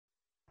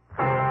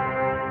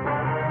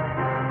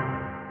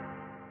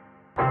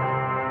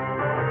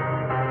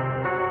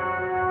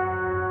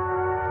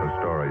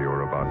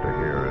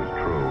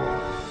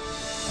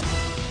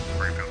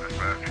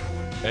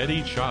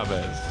Eddie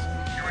Chavez,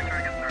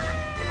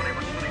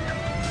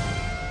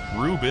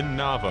 Ruben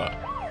Nava,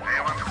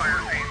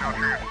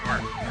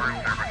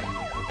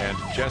 and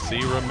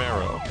Jesse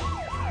Romero.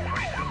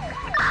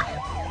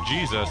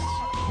 Jesus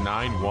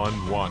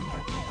 911.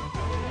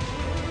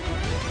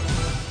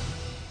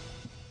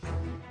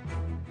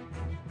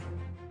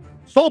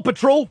 Soul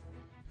Patrol.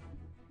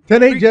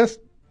 10-8, Jess.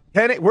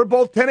 10-8. We're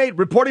both 10-8.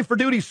 Reporting for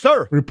duty,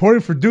 sir.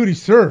 Reporting for duty,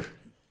 sir.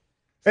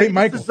 St.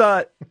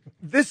 Michael.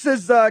 This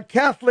is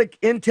Catholic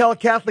Intel,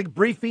 Catholic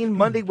Briefing,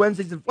 Monday,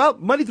 Wednesdays,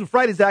 Monday through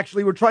Fridays,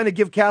 actually. We're trying to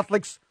give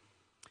Catholics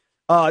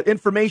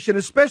information,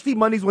 especially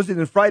Mondays, Wednesdays,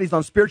 and Fridays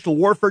on spiritual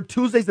warfare,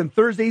 Tuesdays and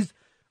Thursdays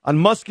on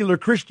muscular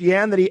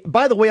Christianity.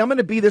 By the way, I'm going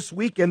to be this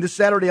weekend, this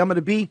Saturday,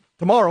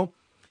 tomorrow,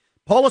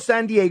 Paula,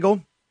 San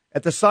Diego,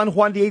 at the San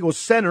Juan Diego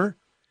Center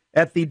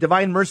at the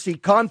Divine Mercy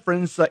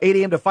Conference, 8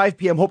 a.m. to 5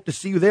 p.m. Hope to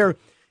see you there.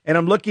 And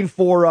I'm looking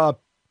for a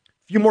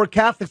few more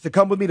Catholics to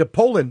come with me to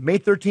Poland, May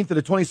 13th to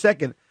the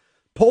 22nd.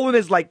 Poland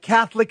is like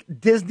Catholic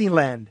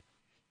Disneyland.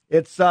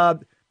 It's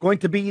going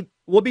to be,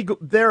 we'll be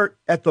there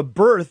at the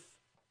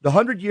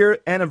 100-year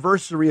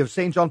anniversary of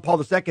St. John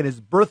Paul II, his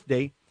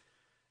birthday.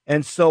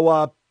 And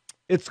so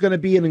it's going to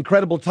be an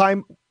incredible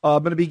time.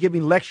 I'm going to be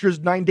giving lectures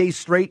 9 days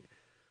straight,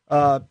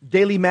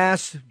 daily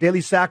mass,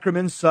 daily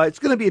sacraments. It's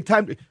going to be a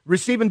time to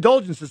receive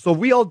indulgences. So if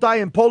we all die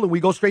in Poland,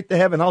 we go straight to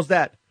heaven. How's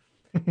that?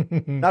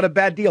 Not a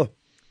bad deal.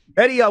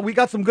 Eddie, we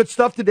got some good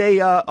stuff today.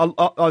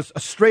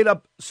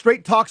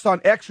 Straight talks on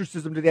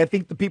exorcism today. I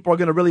think the people are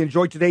going to really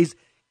enjoy today's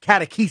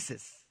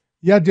catechesis.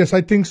 Yeah, Jess,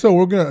 I think so.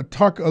 We're going to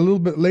talk a little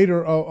bit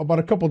later about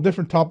a couple of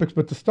different topics,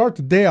 but to start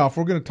the day off,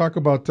 we're going to talk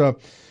about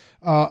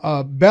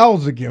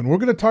bells again. We're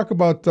going to talk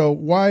about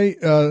why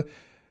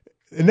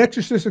an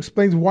exorcist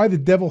explains why the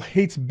devil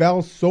hates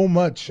bells so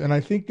much, and I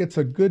think it's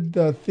a good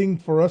thing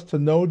for us to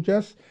know,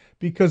 Jess,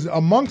 because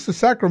amongst the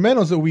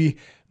sacramentals that we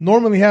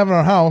normally have in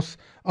our house,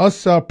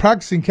 us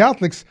practicing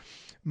Catholics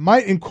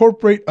might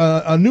incorporate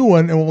a new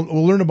one, and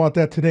we'll learn about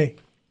that today.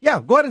 Yeah,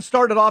 go ahead and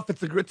start it off.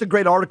 It's a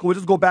great article. We'll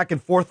just go back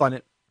and forth on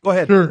it. Go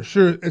ahead.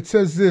 Sure. It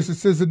says this. It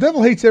says, the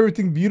devil hates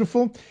everything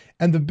beautiful,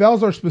 and the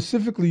bells are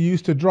specifically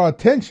used to draw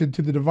attention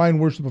to the divine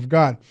worship of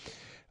God.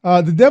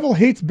 The devil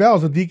hates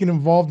bells. A deacon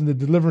involved in the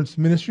deliverance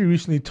ministry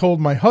recently told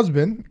my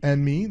husband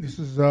and me, this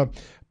is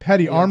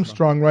Patty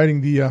Armstrong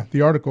writing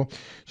the article.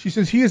 She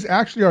says, he is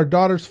actually our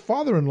daughter's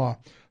father-in-law.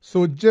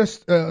 So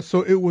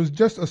it was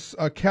just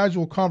a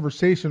casual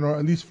conversation, or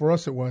at least for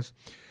us it was.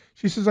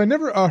 She says, I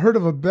never heard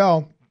of a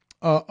bell,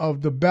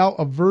 of the bell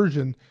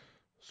aversion.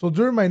 So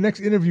during my next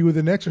interview with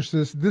an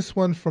exorcist, this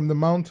one from the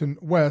Mountain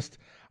West,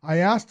 I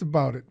asked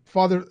about it.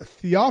 Father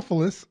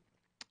Theophilus,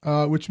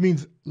 which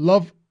means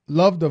loved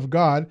of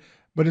God,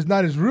 but is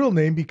not his real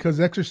name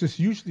because exorcists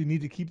usually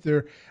need to keep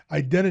their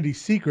identity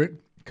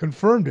secret,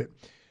 confirmed it.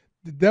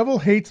 The devil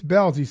hates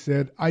bells, he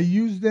said. I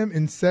use them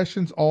in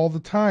sessions all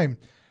the time.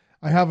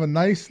 I have a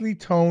nicely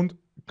toned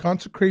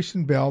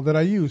consecration bell that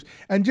I use.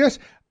 And just,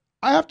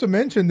 I have to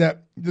mention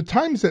that the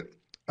times that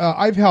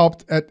I've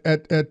helped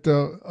at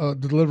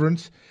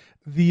deliverance,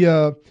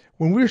 when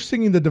we're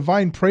singing the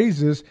divine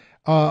praises,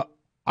 I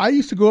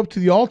used to go up to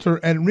the altar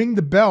and ring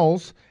the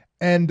bells.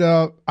 And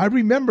I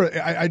remember,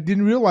 I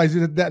didn't realize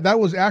that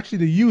was actually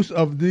the use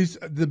of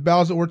the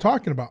bells that we're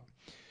talking about.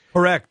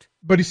 Correct.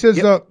 But he says,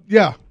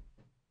 Yep.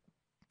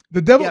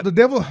 the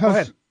devil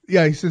has,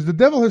 he says, the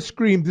devil has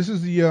screamed. This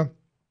is the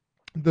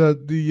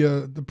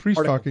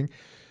priest talking.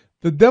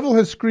 The devil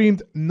has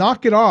screamed,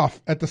 knock it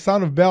off, at the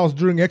sound of bells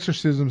during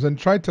exorcisms and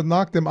tried to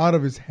knock them out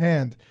of his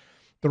hand.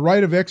 The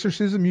rite of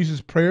exorcism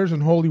uses prayers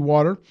and holy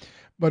water,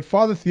 but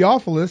Father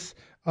Theophilus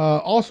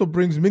also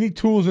brings many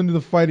tools into the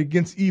fight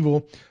against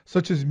evil,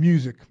 such as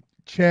music,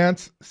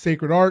 chants,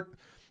 sacred art,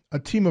 a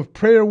team of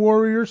prayer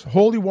warriors,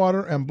 holy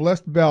water, and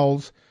blessed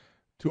bells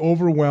to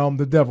overwhelm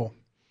the devil.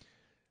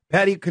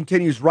 Patty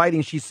continues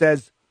writing. She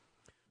says,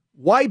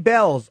 why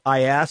bells,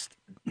 I asked.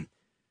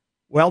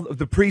 Well,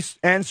 the priest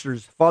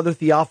answers, Father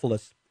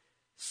Theophilus,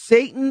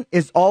 Satan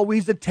is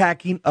always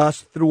attacking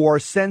us through our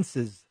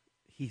senses,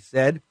 he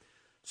said.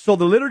 So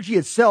the liturgy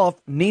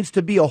itself needs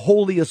to be a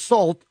holy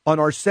assault on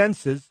our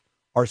senses,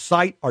 our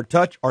sight, our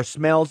touch, our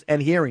smells,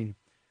 and hearing.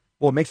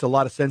 Well, it makes a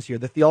lot of sense here.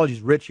 The theology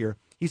is rich here.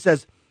 He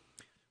says,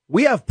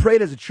 we have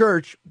prayed as a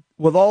church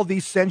with all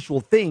these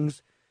sensual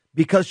things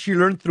because she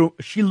learned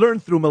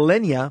through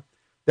millennia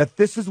that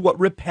this is what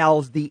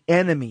repels the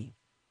enemy.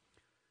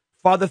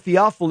 Father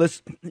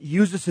Theophilus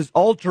uses his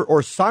altar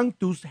or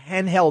sanctus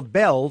handheld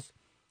bells.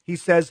 He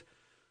says,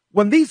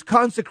 when these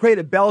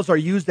consecrated bells are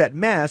used at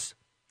Mass,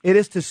 it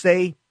is to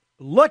say,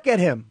 look at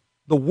him,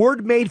 the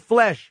Word made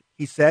flesh,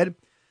 he said.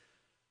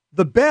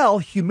 The bell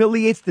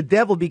humiliates the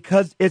devil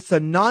because it's a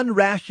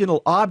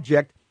non-rational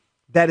object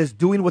that is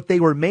doing what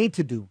they were made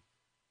to do.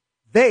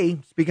 They,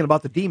 speaking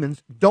about the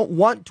demons, don't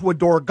want to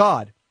adore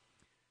God.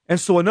 And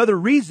so another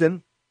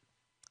reason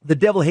the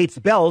devil hates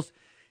bells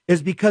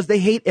is because they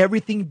hate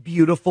everything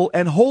beautiful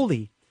and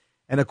holy.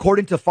 And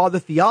according to Father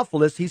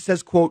Theophilus, he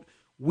says, quote,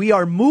 we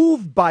are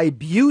moved by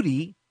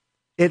beauty.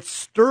 It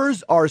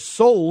stirs our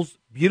souls,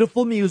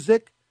 beautiful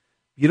music,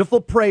 beautiful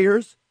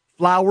prayers,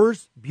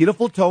 flowers,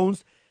 beautiful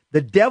tones.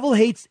 The devil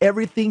hates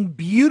everything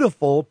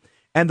beautiful,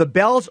 and the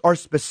bells are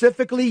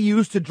specifically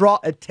used to draw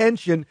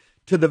attention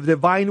to the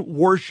divine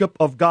worship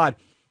of God.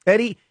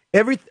 Eddie,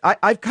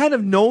 I've kind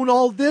of known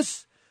all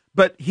this,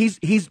 but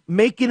he's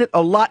making it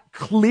a lot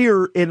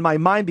clearer in my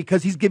mind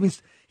because he's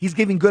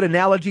giving good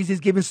analogies.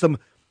 He's giving some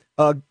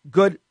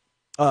good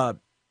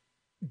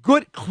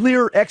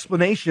clear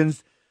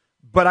explanations.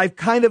 But I've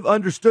kind of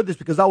understood this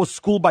because I was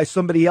schooled by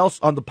somebody else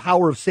on the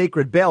power of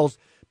sacred bells.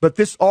 But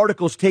this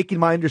article is taking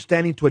my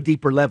understanding to a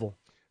deeper level.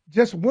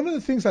 Just one of the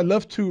things I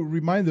love to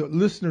remind the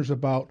listeners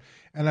about,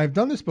 and I've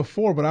done this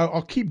before, but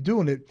I'll keep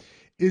doing it,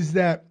 is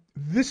that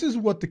this is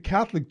what the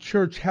Catholic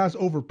Church has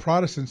over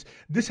Protestants.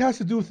 This has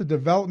to do with the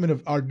development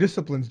of our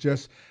disciplines,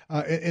 just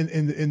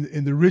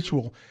in the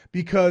ritual,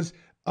 because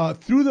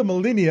through the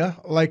millennia,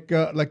 like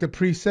the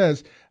priest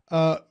says,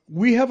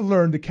 we have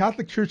learned, the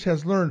Catholic Church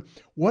has learned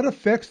what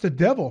affects the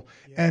devil.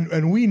 Yeah.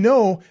 And we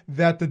know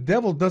that the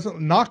devil doesn't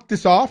knock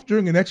this off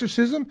during an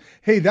exorcism.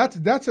 Hey, that's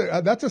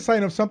a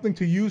sign of something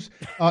to use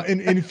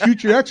in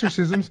future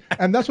exorcisms.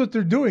 And that's what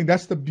they're doing.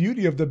 That's the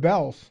beauty of the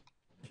bells.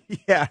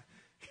 Yeah.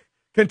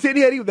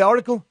 Continue, Eddie, with the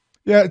article.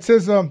 Yeah, it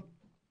says,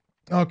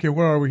 okay,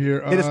 where are we here?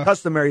 It is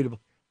customary to...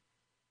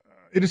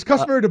 It is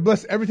customary to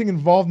bless everything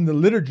involved in the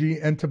liturgy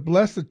and to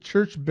bless the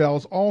church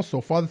bells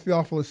also. Father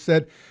Theophilus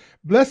said,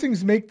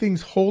 blessings make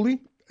things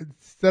holy,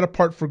 set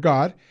apart for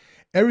God.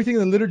 Everything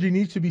in the liturgy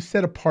needs to be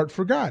set apart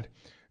for God.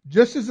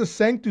 Just as the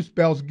Sanctus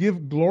bells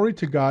give glory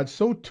to God,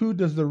 so too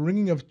does the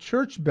ringing of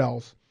church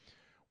bells.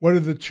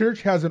 Whether the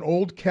church has an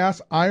old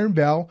cast iron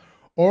bell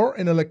or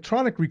an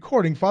electronic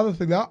recording, Father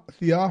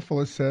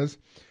Theophilus says,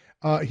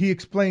 he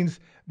explains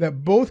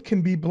that both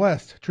can be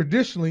blessed.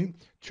 Traditionally,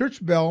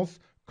 church bells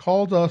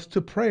called us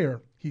to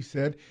prayer, he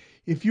said.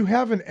 If you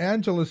have an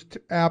Angelus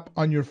app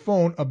on your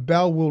phone, a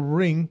bell will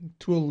ring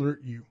to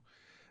alert you.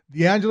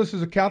 The Angelus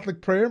is a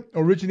Catholic prayer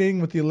originating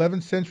with the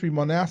 11th century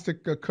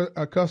monastic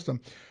custom.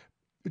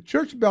 The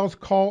church bells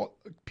call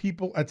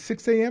people at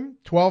 6 a.m.,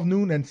 12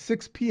 noon, and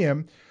 6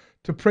 p.m.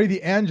 to pray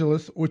the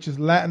Angelus, which is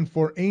Latin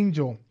for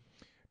angel.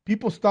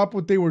 People stopped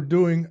what they were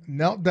doing,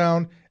 knelt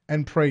down,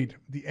 and prayed.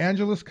 The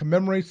Angelus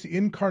commemorates the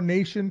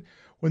incarnation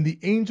when the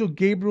angel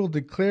Gabriel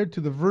declared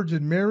to the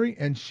Virgin Mary,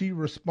 and she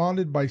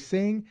responded by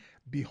saying,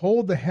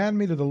 "Behold, the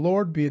handmaid of the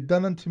Lord, be it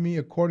done unto me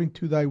according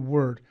to thy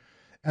word."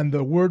 And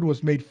the word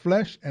was made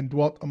flesh and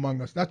dwelt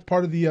among us. That's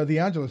part of the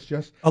Angelus,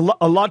 Jess. A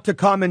lot to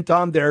comment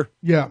on there.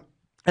 Yeah.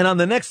 And on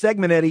the next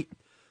segment, Eddie,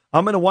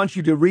 I'm going to want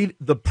you to read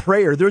the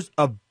prayer. There's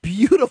a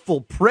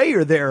beautiful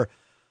prayer there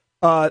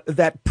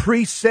that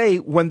priests say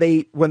when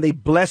they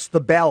bless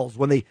the bells,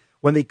 when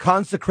they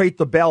consecrate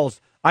the bells.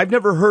 I've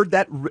never heard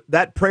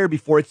that prayer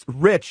before. It's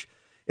rich.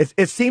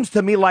 It seems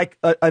to me like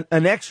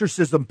an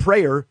exorcism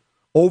prayer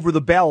over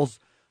the bells.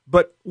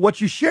 But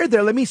what you shared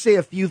there, let me say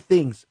a few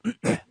things.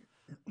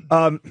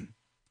 There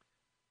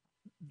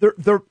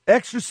are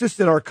exorcists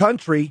in our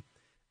country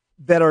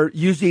that are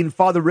using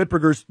Father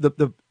Ripperger's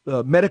the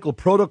medical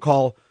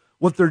protocol.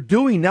 What they're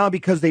doing now,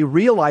 because they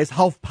realize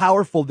how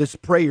powerful this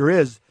prayer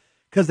is,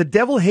 because the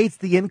devil hates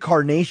the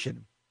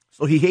incarnation,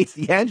 so he hates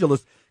the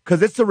Angelus,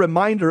 because it's a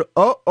reminder.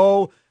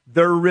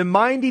 They're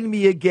reminding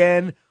me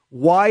again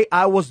why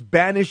I was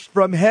banished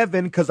from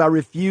heaven, because I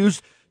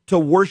refused to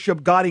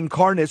worship God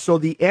incarnate. So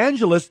the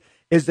Angelus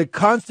is a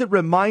constant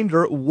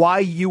reminder why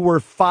you were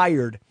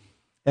fired.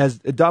 As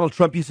Donald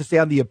Trump used to say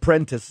on The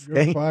Apprentice.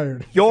 You're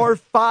fired. You're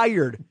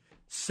fired.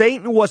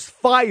 Satan was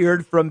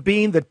fired from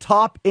being the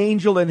top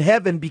angel in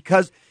heaven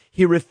because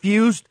he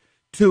refused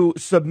to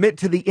submit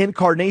to the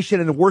incarnation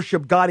and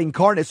worship God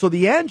incarnate. So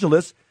the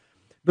Angelus,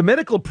 the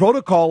medical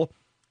protocol,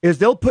 is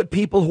they'll put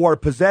people who are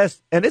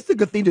possessed, and it's a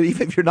good thing to,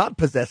 even if you're not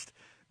possessed,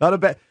 not a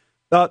bad.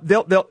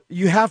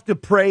 You have to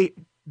pray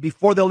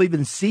before they'll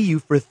even see you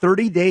for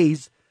 30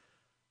 days.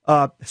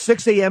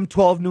 6 a.m.,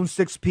 12 noon,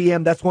 6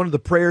 p.m. That's one of the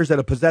prayers that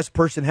a possessed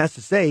person has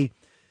to say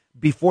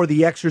before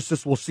the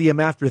exorcist will see him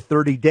after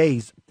 30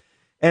 days.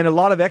 And a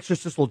lot of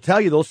exorcists will tell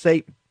you, they'll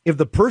say, if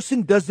the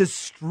person does this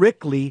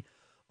strictly,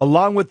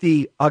 along with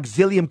the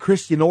Auxilium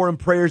Christianorum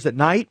prayers at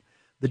night,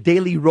 the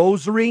daily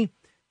rosary,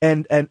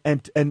 and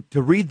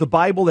to read the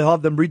Bible, they'll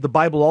have them read the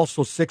Bible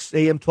also 6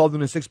 a.m., 12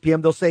 noon, and 6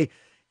 p.m. They'll say,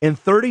 in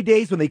 30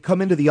 days when they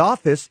come into the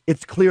office,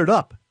 it's cleared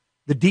up.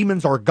 The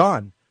demons are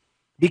gone.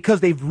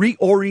 Because they've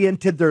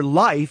reoriented their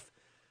life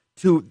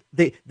to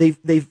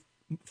they've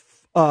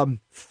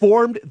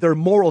formed their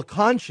moral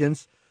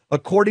conscience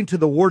according to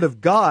the Word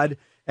of God,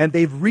 and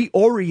they've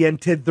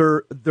reoriented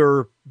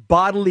their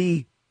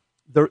bodily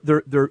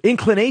their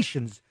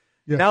inclinations.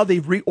 Yes. Now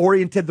they've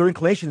reoriented their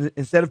inclinations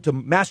instead of to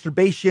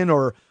masturbation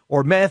or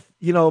meth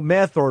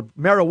or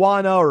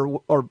marijuana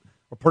or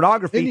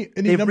pornography.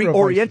 They've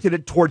reoriented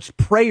it towards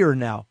prayer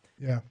now.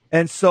 Yeah,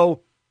 and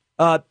so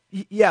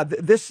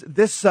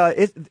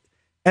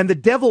And the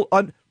devil,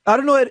 I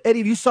don't know,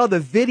 Eddie, if you saw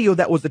the video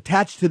that was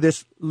attached to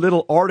this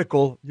little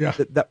article. Yeah.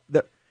 That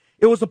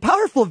it was a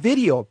powerful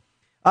video.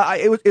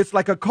 It's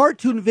like a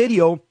cartoon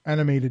video.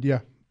 Animated, yeah.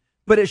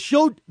 But it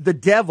showed the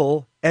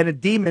devil and the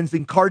demons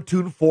in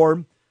cartoon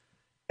form.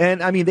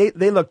 And, I mean,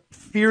 they look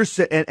fierce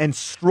and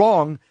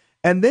strong.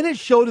 And then it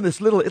showed in this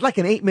it's like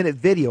an 8-minute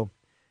video.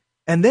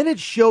 And then it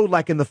showed,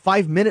 like, in the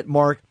 5-minute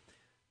mark,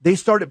 they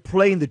started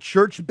playing the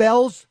church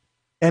bells.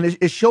 And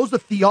it shows the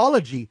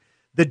theology.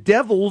 The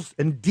devils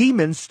and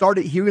demons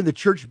started hearing the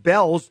church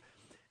bells,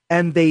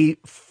 and they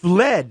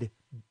fled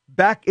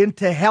back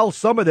into hell,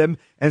 some of them,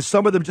 and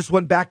some of them just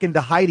went back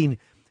into hiding.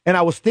 And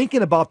I was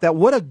thinking about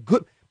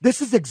that.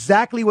 This is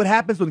exactly what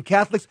happens when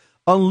Catholics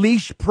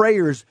unleash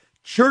prayers,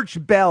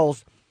 church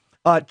bells,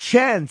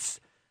 chants.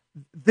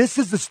 This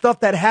is the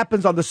stuff that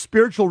happens on the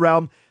spiritual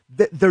realm.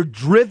 They're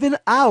driven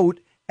out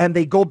and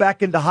they go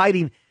back into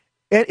hiding.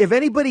 And if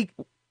anybody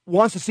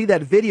wants to see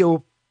that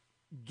video,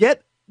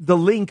 get the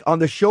link on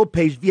the show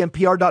page,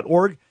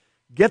 vmpr.org.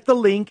 Get the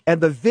link, and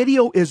the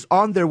video is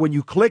on there when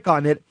you click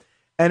on it.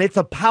 And it's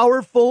a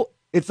powerful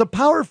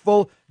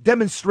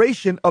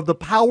demonstration of the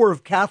power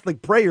of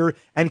Catholic prayer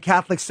and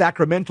Catholic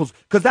sacramentals,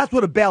 because that's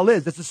what a bell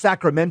is. It's a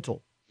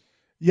sacramental.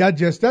 Yeah,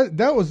 Jess,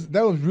 that was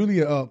really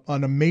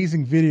an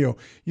amazing video.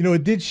 You know,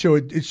 it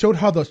showed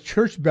how those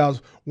church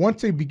bells,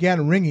 once they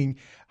began ringing,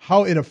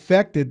 how it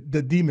affected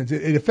the demons.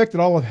 It affected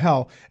all of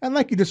hell. And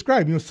like you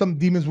described, you know, some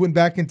demons went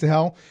back into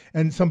hell,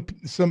 and some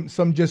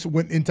just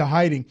went into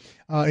hiding,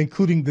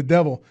 including the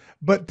devil.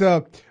 But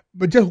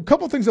just a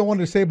couple of things I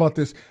wanted to say about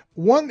this.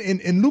 One,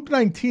 in Luke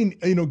 19,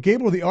 you know,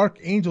 Gabriel the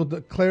archangel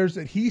declares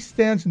that he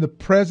stands in the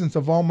presence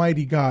of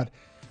Almighty God,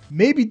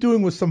 maybe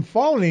doing what some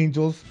fallen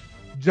angels'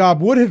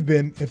 job would have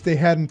been if they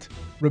hadn't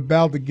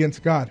rebelled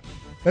against God.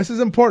 This is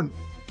important.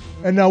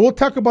 And now we'll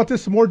talk about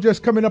this some more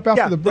just coming up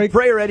after the break. The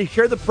prayer, Eddie.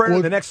 Share the prayer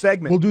in the next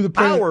segment. We'll do the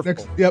prayer Powerful.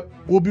 next. Yep.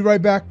 We'll be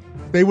right back.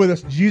 Stay with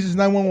us. Jesus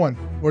 911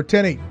 or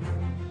 10-8.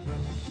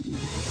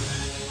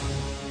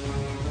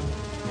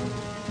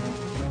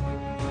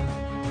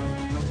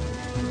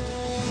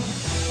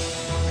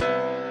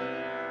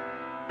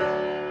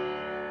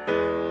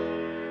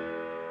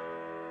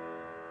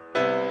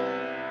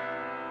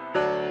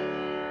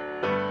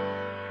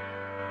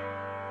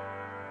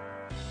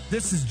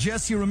 This is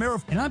Jesse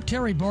Romero. And I'm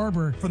Terry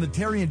Barber. From the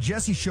Terry and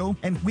Jesse Show.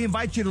 And we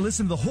invite you to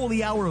listen to the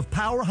Holy Hour of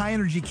Power, High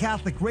Energy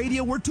Catholic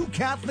Radio. We're two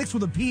Catholics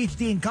with a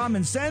PhD in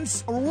common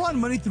sense. We're on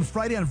Monday through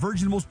Friday on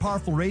Virgin Most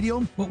Powerful Radio.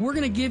 What we're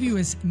going to give you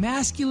is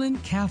masculine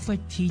Catholic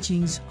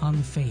teachings on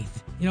the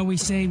faith. You know, we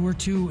say we're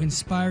too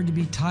inspired to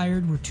be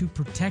tired, we're too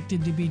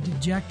protected to be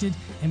dejected,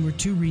 and we're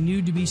too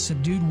renewed to be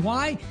subdued.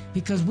 Why?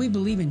 Because we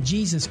believe in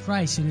Jesus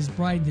Christ and His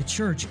bride, the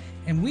church.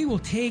 And we will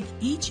take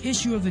each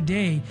issue of the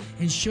day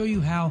and show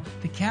you how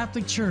the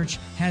Catholic Church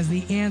has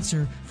the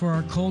answer for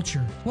our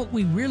culture. What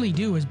we really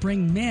do is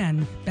bring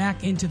men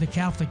back into the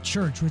Catholic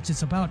Church, which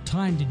it's about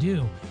time to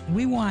do. And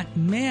we want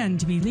men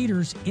to be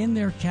leaders in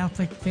their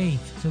Catholic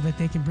faith so that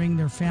they can bring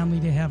their family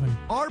to heaven.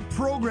 Our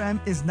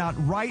program is not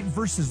right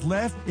versus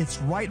left,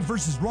 it's right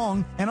versus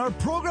wrong. And our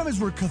program is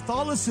where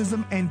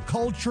Catholicism and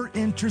culture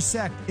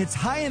intersect. It's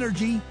High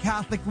Energy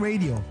Catholic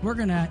Radio. We're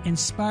going to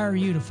inspire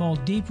you to fall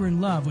deeper in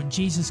love with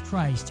Jesus Christ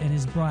and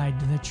His bride,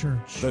 the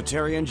church. The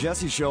Terry and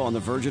Jesse Show on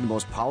the Virgin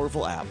Most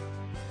Powerful app.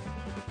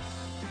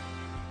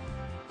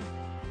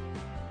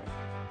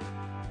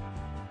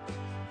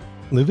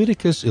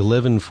 Leviticus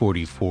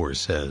 11:44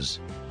 says,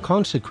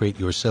 "Consecrate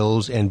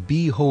yourselves and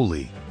be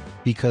holy,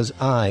 because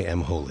I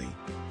am holy."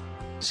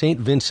 St.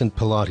 Vincent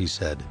Pallotti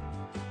said,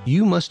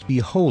 "You must be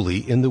holy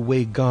in the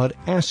way God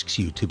asks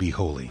you to be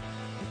holy."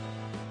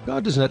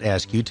 God does not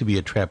ask you to be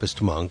a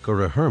Trappist monk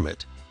or a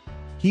hermit.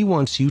 He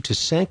wants you to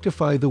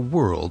sanctify the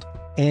world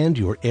and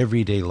your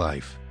everyday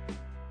life.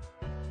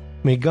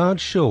 May God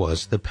show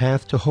us the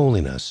path to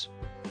holiness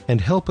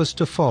and help us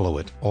to follow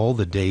it all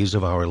the days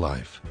of our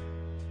life.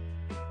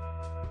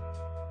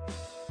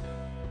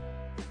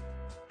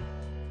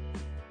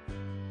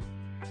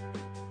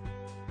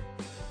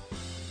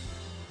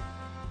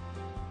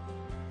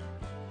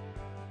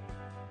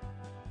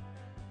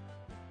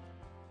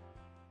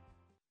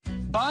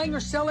 Buying or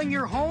selling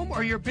your home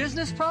or your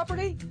business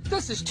property?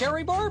 This is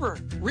Terry Barber.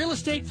 Real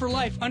Estate for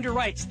Life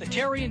underwrites the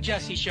Terry and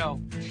Jesse Show.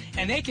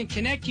 And they can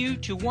connect you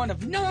to one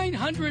of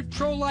 900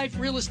 pro-life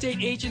real estate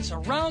agents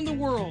around the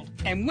world.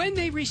 And when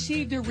they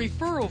receive their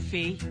referral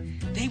fee,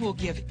 they will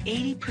give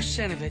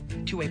 80% of it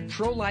to a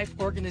pro-life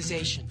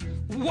organization.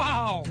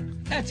 Wow!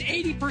 That's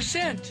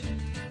 80%!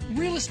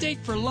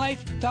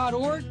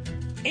 realestateforlife.org,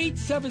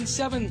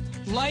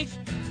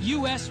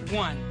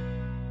 877-LIFE-US1.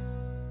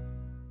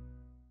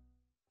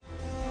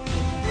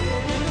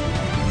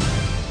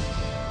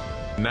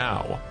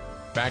 Now,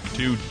 back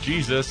to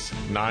Jesus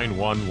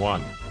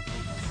 911.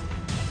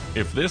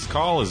 If this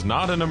call is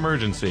not an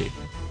emergency,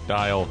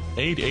 dial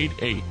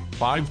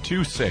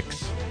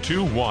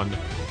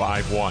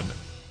 888-526-2151.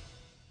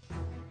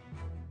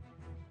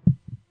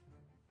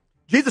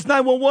 Jesus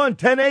 911,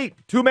 10-8,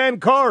 two-man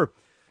car.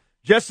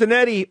 Jess and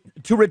Eddie,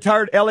 two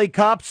retired L.A.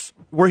 cops.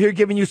 We're here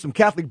giving you some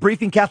Catholic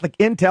briefing, Catholic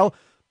intel.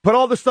 Put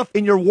all the stuff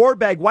in your war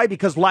bag. Why?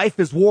 Because life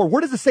is war.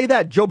 Where does it say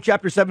that? Job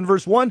chapter 7,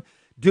 verse 1.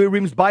 Dewey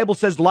Ream's Bible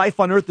says life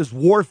on earth is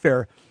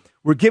warfare.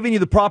 We're giving you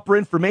the proper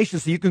information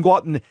so you can go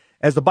out and,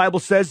 as the Bible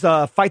says,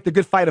 fight the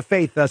good fight of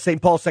faith. St.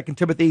 Paul, 2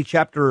 Timothy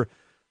chapter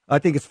I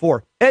think it's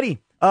 4. Eddie,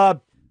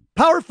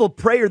 powerful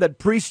prayer that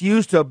priests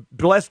use to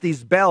bless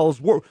these bells.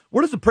 Where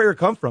does the prayer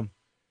come from?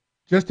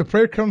 Just the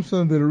prayer comes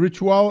from the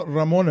Ritual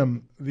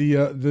Ramonem,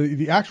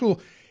 the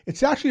actual.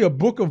 It's actually a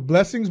book of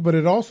blessings, but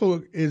it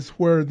also is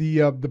where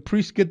the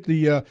priests get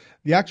the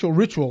actual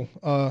ritual,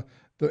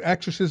 the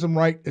exorcism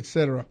rite,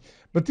 etc.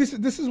 But this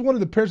is one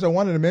of the prayers I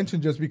wanted to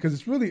mention just because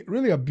it's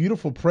really a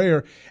beautiful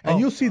prayer, and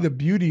you'll see the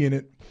beauty in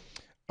it.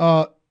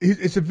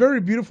 It's a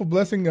very beautiful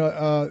blessing,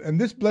 and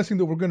this blessing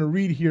that we're going to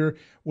read here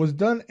was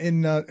done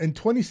in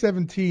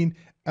 2017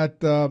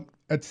 at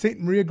St.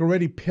 Maria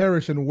Goretti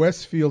Parish in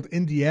Westfield,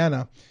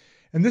 Indiana.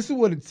 And this is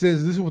what it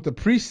says. This is what the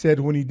priest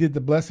said when he did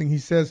the blessing. He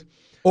says,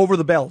 over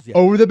the bells. Yeah.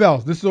 Over the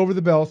bells. This is over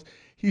the bells.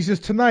 He says,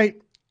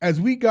 tonight, as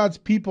we God's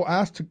people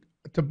ask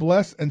to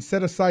bless and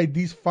set aside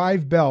these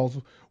 5 bells,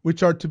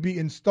 which are to be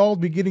installed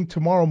beginning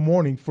tomorrow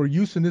morning for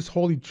use in this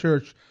holy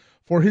church,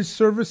 for his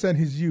service and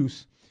his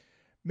use,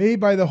 may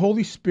by the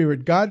Holy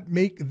Spirit God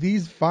make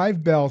these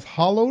 5 bells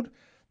hallowed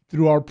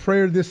through our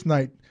prayer this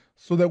night,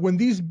 so that when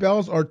these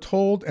bells are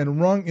tolled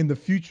and rung in the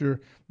future,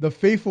 the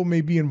faithful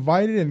may be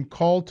invited and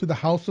called to the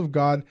house of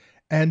God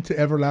and to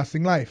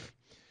everlasting life.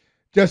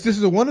 Just this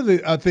is one of the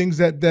things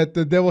that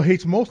the devil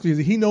hates mostly, is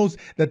that he knows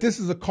that this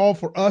is a call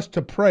for us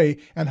to pray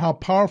and how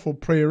powerful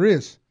prayer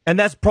is. And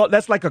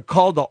that's like a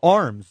call to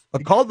arms. A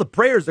call to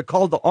prayer is a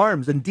call to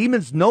arms, and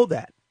demons know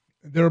that.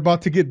 They're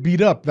about to get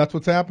beat up. That's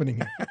what's happening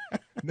here.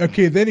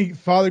 Okay, then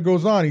Father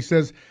goes on. He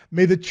says,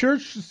 may the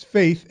church's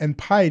faith and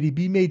piety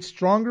be made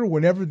stronger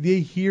whenever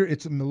they hear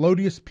its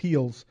melodious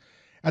peals.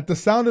 At the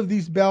sound of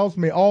these bells,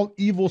 may all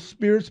evil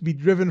spirits be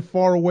driven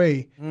far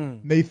away.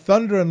 May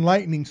thunder and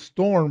lightning,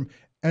 storm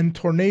and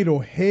tornado,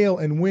 hail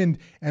and wind,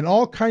 and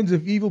all kinds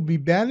of evil be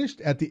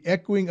banished at the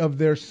echoing of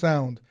their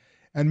sound.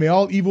 And may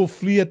all evil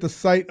flee at the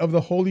sight of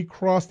the holy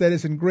cross that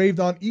is engraved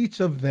on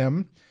each of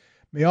them.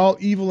 May all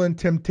evil and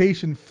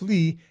temptation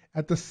flee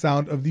at the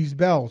sound of these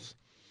bells.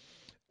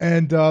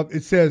 And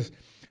it says,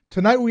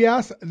 tonight we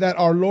ask that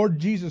our Lord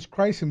Jesus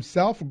Christ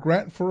himself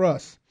grant for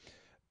us.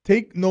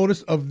 Take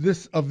notice of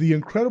the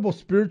incredible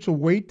spiritual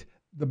weight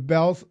the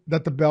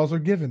bells are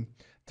given.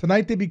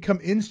 Tonight they become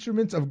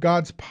instruments of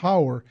God's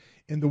power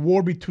in the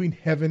war between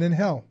heaven and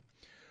hell.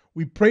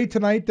 We pray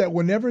tonight that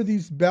whenever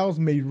these bells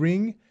may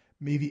ring,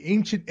 may the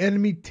ancient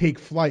enemy take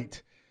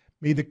flight.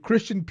 May the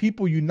Christian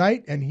people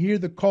unite and hear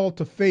the call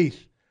to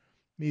faith.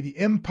 May the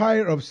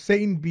empire of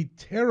Satan be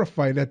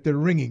terrified at their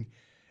ringing.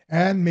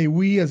 And may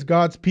we as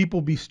God's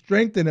people be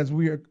strengthened as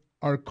we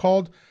are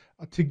called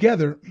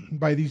together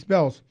by these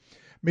bells.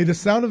 May the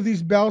sound of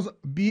these bells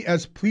be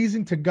as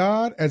pleasing to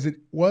God as it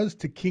was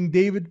to King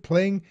David's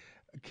playing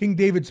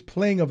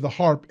of the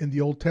harp in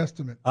the Old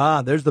Testament.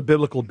 There's the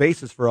biblical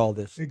basis for all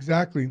this.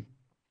 Exactly.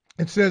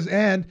 It says,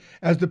 and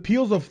as the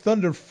peals of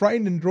thunder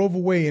frightened and drove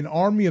away an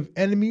army of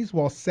enemies,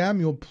 while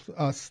Samuel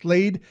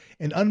slayed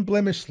an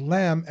unblemished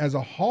lamb as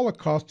a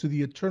holocaust to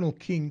the eternal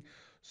King,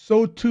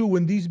 so too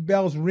when these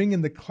bells ring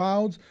in the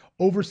clouds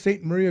over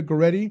St. Maria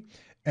Goretti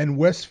and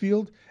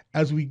Westfield,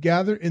 as we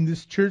gather in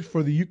this church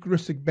for the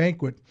Eucharistic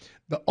banquet,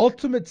 the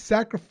ultimate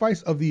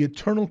sacrifice of the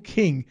eternal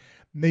King,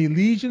 may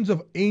legions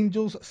of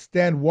angels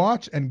stand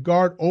watch and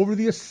guard over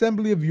the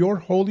assembly of your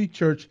holy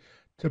church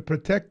to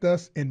protect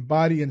us in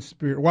body and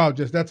spirit. Wow,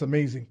 that's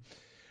amazing.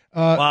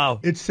 Wow.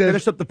 It says,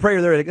 finish up the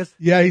prayer there, I guess.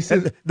 Yeah, he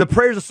says, the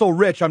prayers are so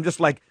rich. I'm just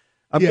like,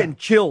 I'm getting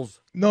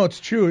chills. No, it's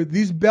true.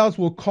 These bells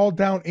will call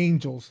down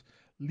angels,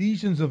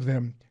 legions of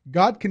them.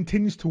 God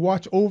continues to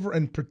watch over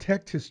and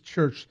protect his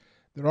church.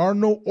 There are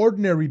no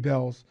ordinary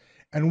bells,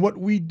 and what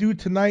we do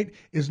tonight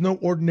is no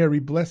ordinary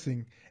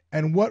blessing.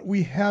 And what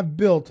we have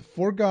built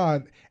for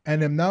God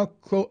and am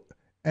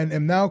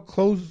now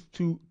close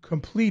to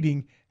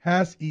completing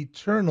has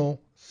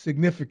eternal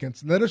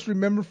significance. Let us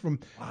remember from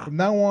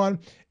now on,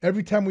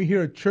 every time we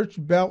hear a church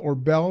bell or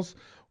bells,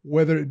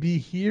 whether it be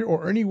here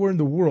or anywhere in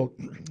the world,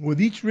 with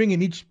each ring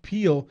and each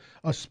peal,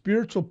 a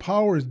spiritual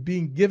power is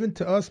being given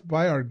to us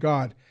by our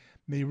God.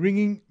 May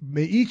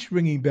each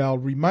ringing bell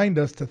remind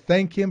us to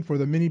thank him for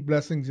the many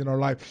blessings in our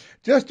life.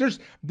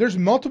 There's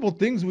multiple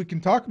things we can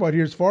talk about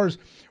here as far as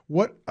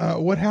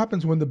what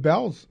happens when the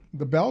bells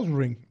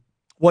ring.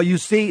 Well, you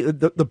see,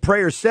 the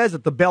prayer says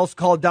that the bells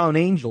call down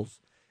angels.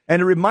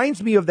 And it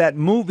reminds me of that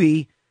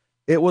movie.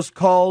 It was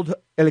called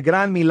El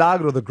Gran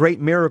Milagro, the Great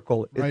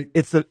Miracle. Right.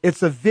 It's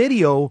a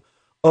video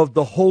of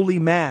the Holy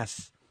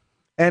Mass.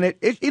 And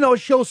it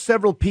shows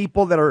several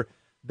people that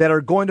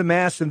are going to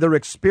Mass and their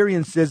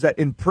experiences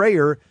in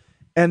prayer.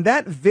 And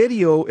that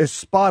video is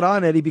spot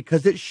on, Eddie,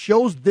 because it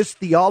shows this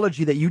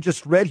theology that you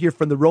just read here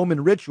from the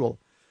Roman ritual.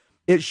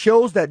 It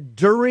shows that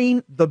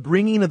during the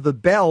ringing of the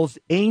bells,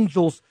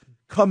 angels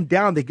come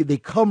down. They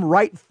come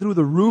right through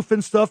the roof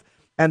and stuff,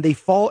 and they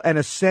fall and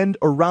ascend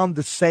around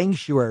the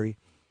sanctuary.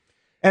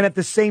 And at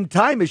the same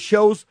time, it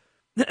shows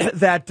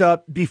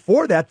that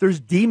before that, there's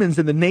demons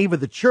in the nave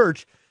of the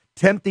church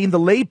tempting the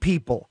lay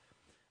people.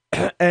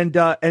 And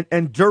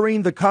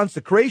during the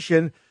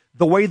consecration,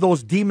 the way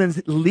those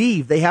demons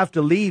leave, they have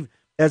to leave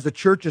as the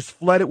church is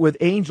flooded with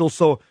angels.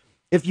 So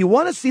if you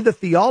want to see the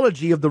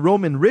theology of the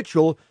Roman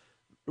ritual,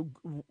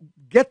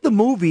 get the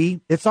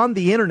movie. It's on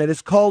the internet.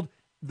 It's called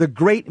The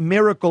Great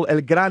Miracle,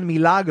 El Gran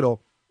Milagro.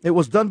 It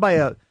was done by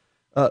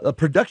a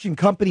production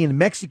company in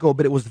Mexico,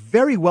 but it was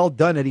very well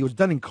done. And it was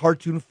done in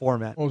cartoon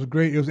format. Oh, it was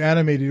great. It was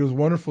animated. It was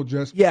wonderful,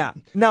 Jess. Yeah.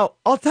 Now,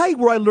 I'll tell you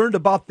where I learned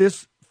about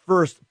this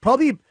first. I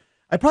probably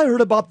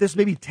heard about this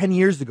maybe 10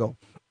 years ago.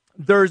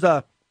 There's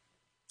the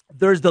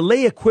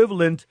lay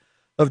equivalent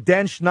of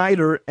Dan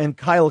Schneider and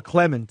Kyle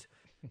Clement.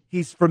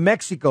 He's from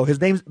Mexico. His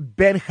name's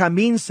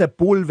Benjamin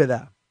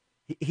Sepulveda.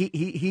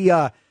 He's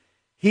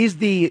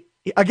the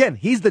Dan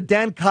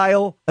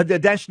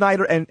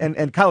Schneider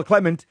and Kyle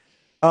Clement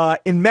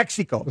in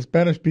Mexico. The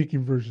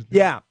Spanish-speaking version.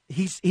 Yeah,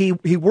 he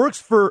works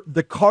for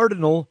the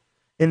Cardinal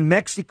in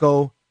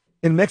Mexico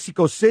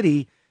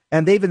City,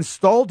 and they've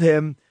installed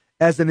him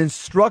as an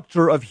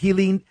instructor of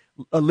healing,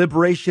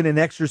 liberation, and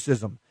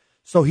exorcism.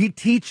 So he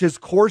teaches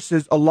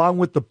courses along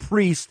with the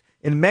priest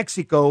in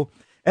Mexico.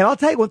 And I'll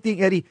tell you one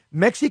thing, Eddie,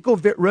 Mexico,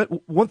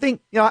 one thing,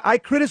 I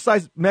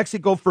criticize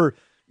Mexico for,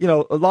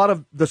 a lot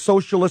of the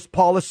socialist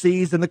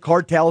policies and the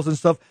cartels and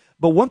stuff.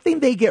 But one thing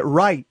they get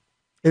right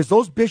is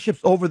those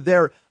bishops over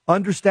there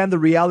understand the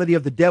reality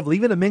of the devil,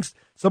 even amongst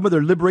some of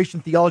their liberation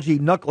theology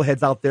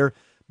knuckleheads out there.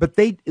 But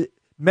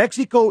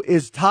Mexico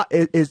is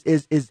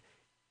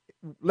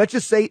let's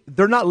just say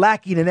they're not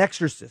lacking an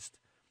exorcist.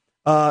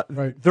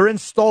 Right. They're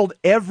installed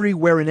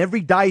everywhere in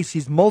every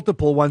diocese,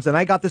 multiple ones. And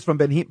I got this from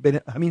Benjamin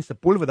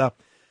Sepulveda.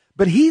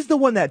 But he's the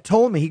one that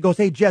told me, he goes,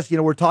 hey, Jess,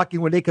 we're talking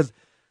one day because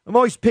I'm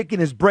always picking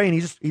his brain.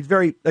 He's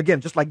very,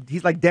 again,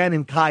 he's like Dan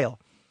and Kyle.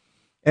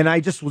 And I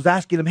just was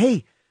asking him,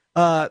 hey,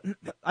 I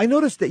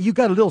noticed that you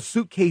got a little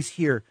suitcase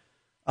here.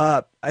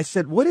 I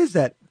said, what is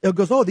that? He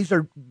goes, oh, these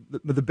are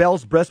the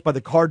bells blessed by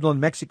the Cardinal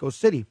in Mexico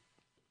City.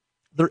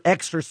 They're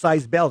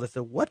exorcised bells. I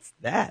said, what's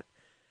that?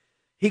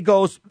 He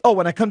goes, oh,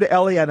 when I come to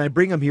LA and I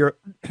bring them here,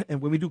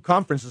 and when we do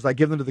conferences, I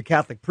give them to the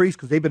Catholic priests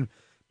because they've been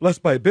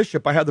blessed by a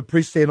bishop. I have the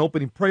priest say an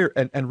opening prayer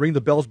and ring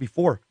the bells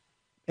before.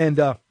 And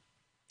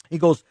he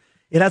goes,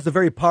 it has a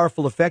very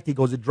powerful effect. He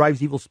goes, it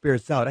drives evil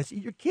spirits out. I said,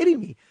 you're kidding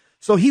me.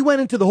 So he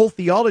went into the whole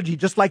theology,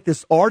 just like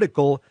this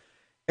article,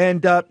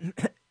 and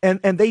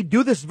they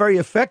do this very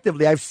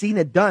effectively. I've seen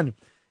it done.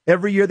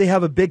 Every year they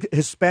have a big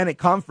Hispanic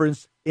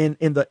conference in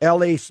the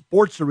LA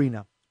sports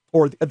arena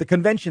or at the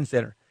convention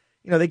center.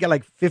 They get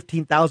like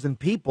 15,000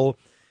 people.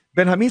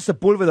 Benjamin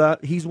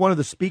Sepulveda, he's one of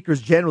the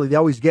speakers generally. They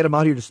always get him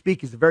out here to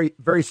speak. He's very,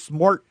 very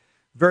smart,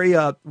 very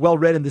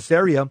well-read in this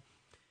area.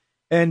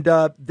 And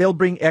they'll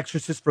bring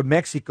exorcists from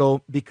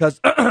Mexico because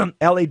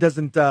LA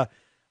doesn't, I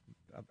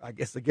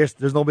guess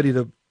there's nobody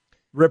to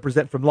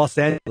represent from Los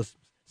Angeles,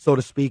 so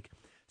to speak.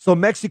 So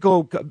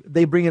Mexico,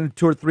 they bring in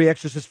 2 or 3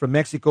 exorcists from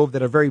Mexico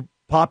that are very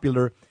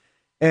popular.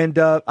 And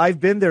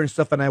I've been there and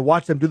stuff, and I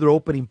watch them do their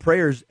opening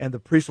prayers, and the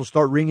priest will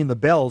start ringing the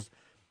bells.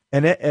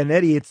 And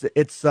Eddie,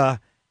 it's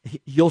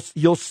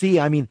you'll see.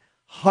 I mean,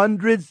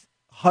 hundreds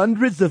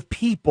of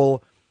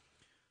people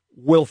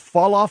will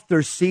fall off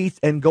their seats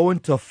and go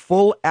into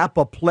full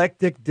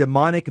apoplectic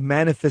demonic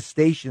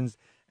manifestations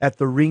at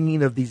the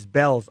ringing of these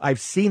bells. I've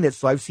seen it,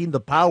 so I've seen the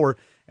power,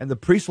 and the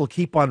priest will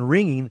keep on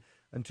ringing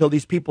until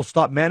these people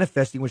stop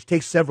manifesting, which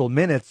takes several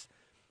minutes.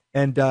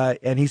 And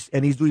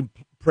he's doing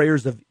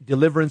prayers of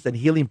deliverance and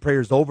healing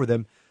prayers over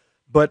them.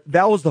 But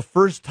that was the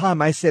first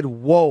time I said,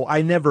 "Whoa!"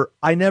 I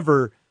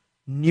never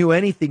knew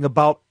anything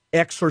about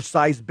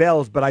exorcised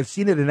bells, but I've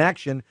seen it in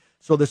action.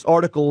 So this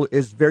article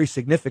is very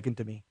significant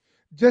to me.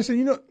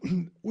 Jesse,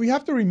 we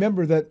have to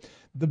remember that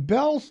the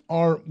bells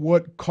are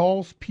what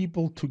calls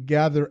people to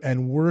gather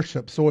and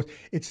worship. So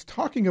it's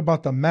talking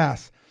about the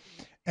Mass.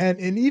 And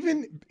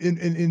even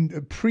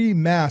in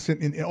pre-Mass,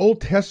 in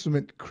Old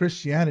Testament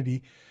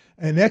Christianity,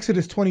 in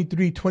Exodus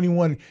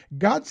 23:21,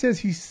 God says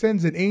he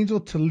sends an angel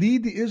to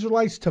lead the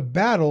Israelites to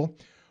battle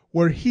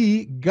where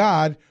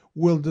God,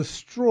 will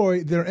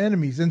destroy their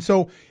enemies. And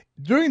so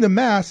during the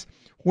Mass,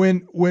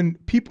 when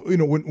people,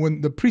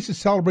 when the priest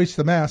celebrates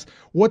the Mass,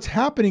 what's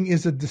happening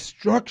is a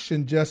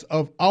destruction just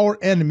of our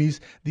enemies,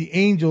 the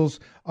angels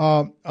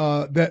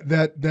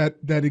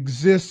that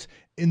exist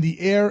in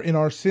the air, in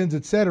our sins,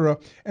 etc.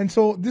 And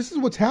so this is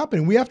what's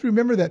happening. We have to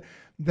remember that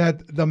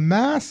the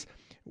Mass,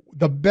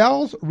 the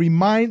bells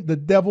remind the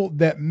devil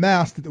that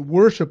Mass, that the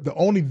worship, the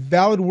only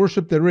valid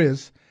worship there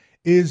is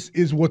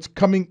what's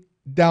coming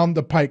down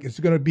the pike. It's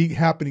going to be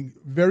happening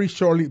very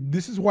shortly.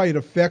 This is why it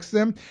affects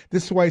them.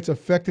 This is why it's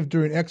effective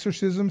during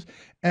exorcisms.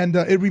 And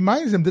it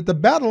reminds them that the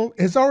battle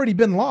has already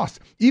been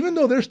lost. Even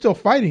though they're still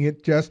fighting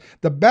it, Jess,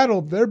 their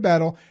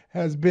battle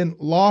has been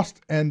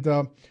lost. And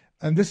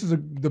this is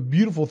the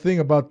beautiful thing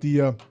about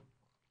the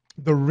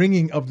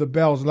ringing of the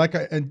bells.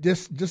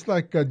 Just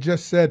like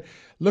Jess said,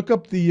 look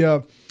up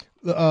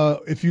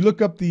if you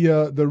look up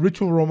the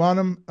Ritual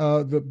Romanum,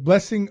 the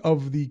blessing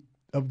of the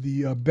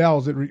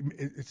bells,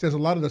 it says a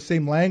lot of the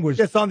same language.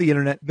 It's on the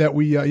internet that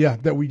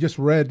we just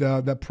read,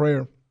 that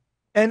prayer.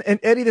 And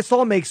Eddie, this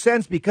all makes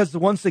sense because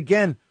once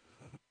again,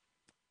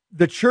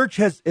 the church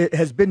has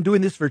been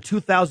doing this for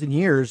 2,000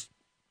 years.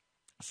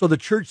 So the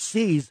church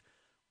sees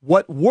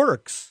what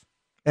works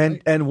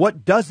and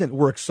what doesn't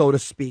work, so to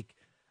speak.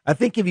 I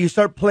think if you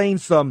start playing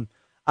some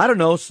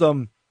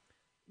 1970s,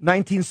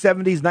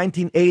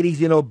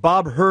 1980s,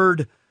 Bob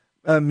Hurd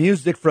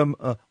music from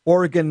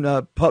Oregon,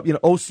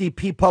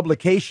 OCP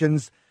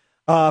publications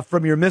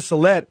from your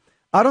missalette,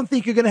 I don't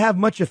think you're going to have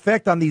much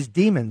effect on these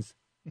demons.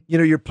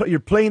 You're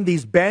playing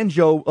these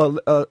banjo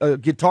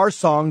guitar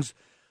songs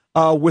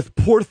with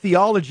poor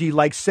theology,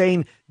 like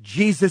saying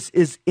Jesus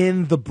is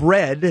in the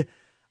bread.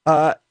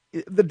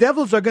 The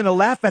devils are going to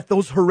laugh at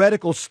those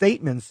heretical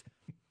statements,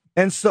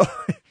 and so.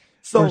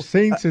 Or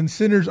saints and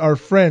sinners are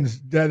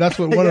friends. That's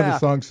what one of the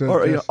songs says.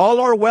 Or,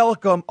 all are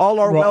welcome. All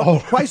are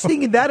welcome. Try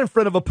singing that in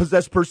front of a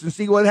possessed person.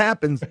 See what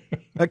happens.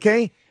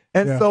 Okay?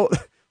 And so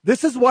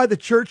this is why the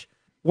church,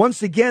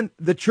 once again,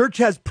 the church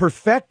has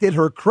perfected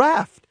her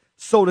craft,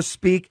 so to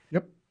speak.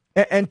 Yep.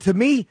 And to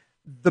me,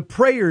 the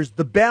prayers,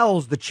 the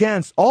bells, the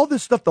chants, all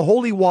this stuff, the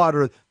holy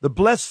water, the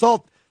blessed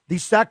salt,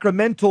 these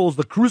sacramentals,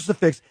 the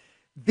crucifix,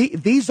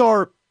 these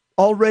are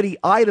already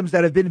items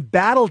that have been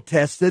battle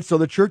tested. So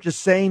the church is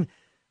saying,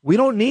 we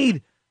don't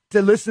need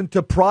to listen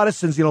to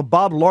Protestants,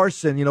 Bob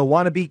Larson,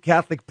 wannabe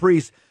Catholic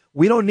priests.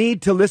 We don't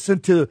need to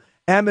listen to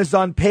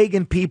Amazon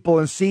pagan people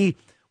and see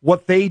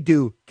what they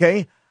do,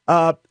 okay?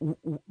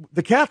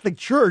 The Catholic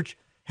Church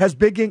has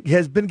been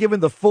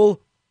given the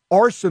full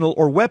arsenal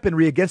or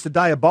weaponry against the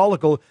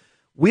diabolical.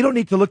 We don't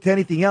need to look to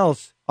anything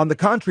else. On the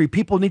contrary,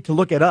 people need to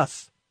look at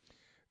us.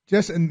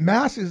 And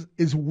Mass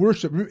is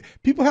worship.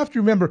 People have to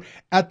remember,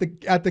 at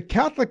the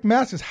Catholic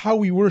Mass is how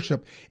we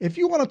worship. If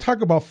you want to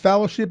talk about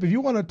fellowship, if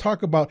you want to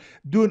talk about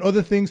doing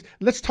other things,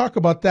 let's talk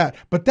about that.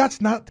 But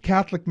that's not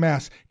Catholic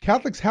Mass.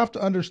 Catholics have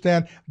to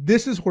understand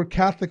this is where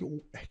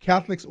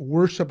Catholics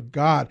worship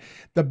God.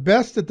 The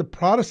best that the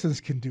Protestants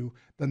can do,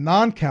 the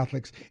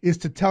non-Catholics, is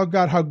to tell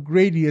God how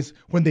great he is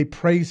when they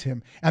praise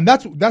him. And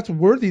that's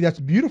worthy, that's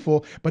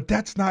beautiful, but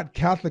that's not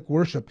Catholic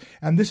worship.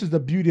 And this is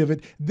the beauty of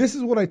it. This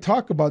is what I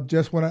talk about,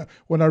 Jess, when I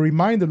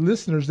remind the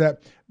listeners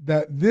that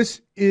this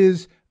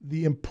is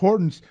the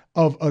importance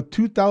of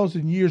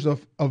 2,000 years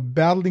of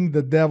battling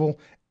the devil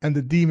and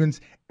the demons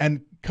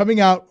and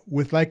coming out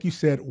with, like you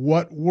said,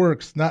 what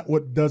works, not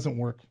what doesn't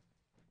work.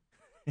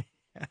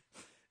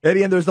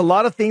 Eddie, and there's a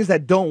lot of things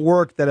that don't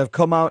work that have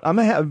come out. I'm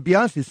going to be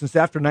honest with you, since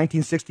after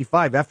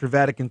 1965, after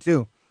Vatican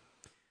II.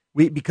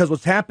 Because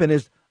what's happened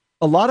is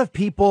a lot of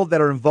people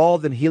that are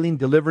involved in healing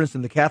deliverance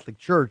in the Catholic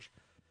Church,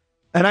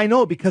 and I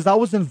know because I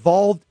was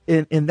involved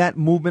in that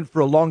movement for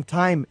a long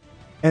time,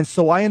 and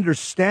so I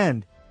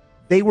understand,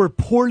 they were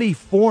poorly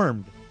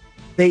formed.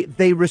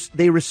 They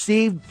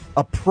received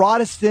a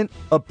Protestant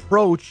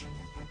approach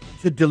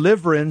to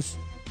deliverance,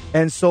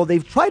 and so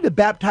they've tried to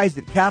baptize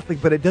it Catholic,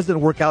 but it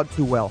doesn't work out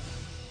too well.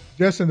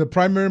 Yes, and the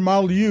primary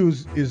model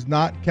used is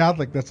not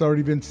Catholic. That's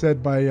already been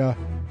said by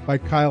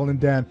Kyle and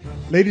Dan.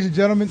 Ladies and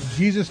gentlemen,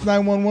 Jesus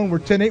 911, we're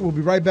 10-8. We'll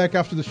be right back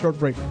after the short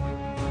break.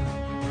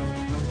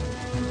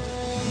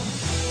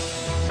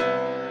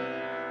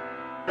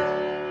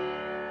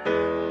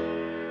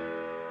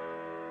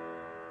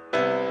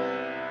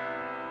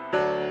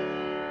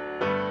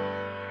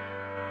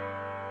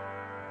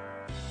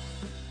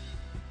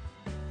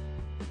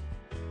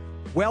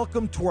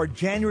 Welcome to our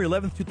January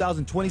 11th,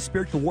 2020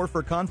 Spiritual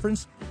Warfare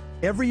Conference.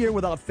 Every year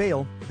without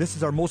fail, this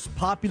is our most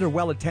popular,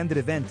 well-attended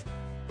event.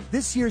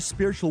 This year's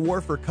Spiritual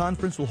Warfare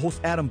Conference will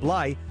host Adam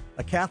Bly,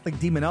 a Catholic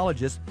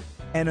demonologist,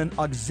 and an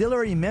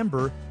auxiliary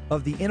member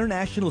of the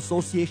International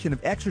Association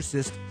of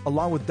Exorcists,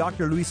 along with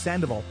Dr. Luis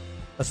Sandoval,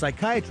 a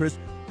psychiatrist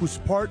who's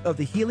part of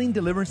the Healing,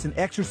 Deliverance, and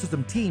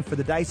Exorcism team for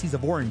the Diocese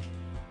of Orange.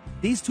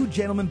 These two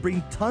gentlemen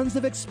bring tons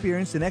of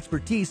experience and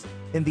expertise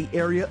in the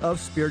area of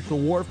spiritual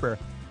warfare.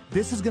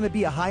 This is going to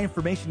be a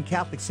high-information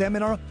Catholic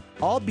seminar.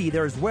 I'll be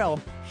there as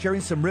well, sharing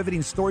some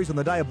riveting stories on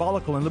the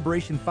diabolical and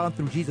liberation found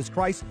through Jesus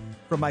Christ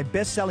from my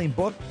best-selling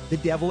book, The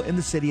Devil in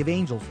the City of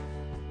Angels.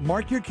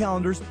 Mark your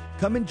calendars,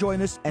 come and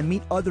join us, and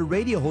meet other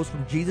radio hosts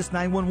from Jesus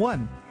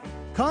 911.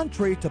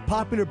 Contrary to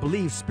popular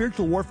belief,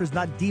 spiritual warfare is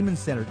not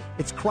demon-centered,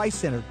 it's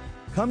Christ-centered.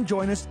 Come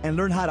join us and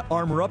learn how to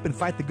armor up and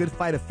fight the good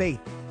fight of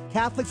faith.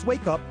 Catholics,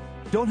 wake up.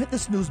 Don't hit the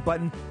snooze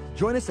button.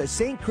 Join us at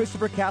St.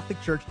 Christopher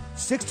Catholic Church,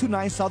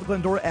 629 South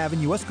Glendora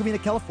Avenue, West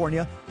Covina,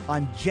 California,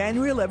 on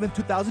January 11,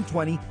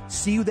 2020.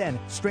 See you then.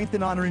 Strength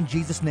and honor in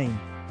Jesus' name.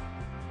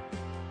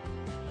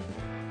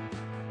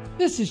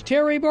 This is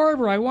Terry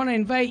Barber. I want to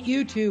invite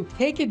you to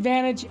take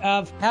advantage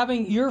of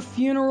having your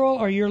funeral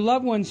or your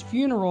loved one's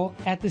funeral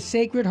at the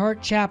Sacred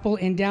Heart Chapel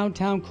in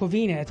downtown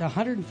Covina. It's a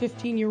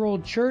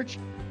 115-year-old church,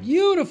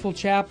 beautiful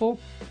chapel.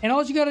 And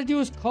all you got to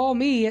do is call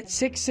me at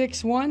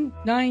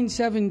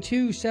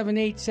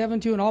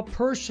 661-972-7872, and I'll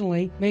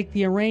personally make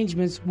the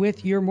arrangements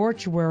with your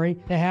mortuary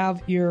to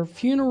have your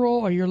funeral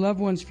or your loved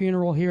one's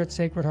funeral here at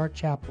Sacred Heart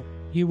Chapel.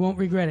 You won't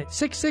regret it.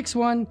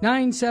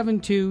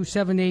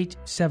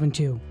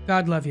 661-972-7872.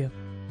 God love you.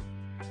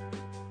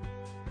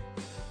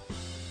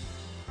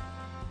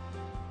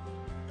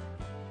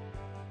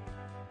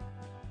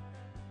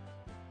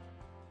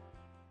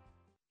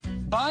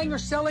 Buying or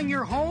selling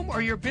your home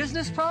or your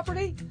business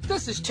property?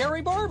 This is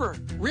Terry Barber.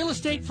 Real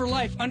Estate for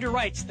Life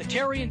underwrites The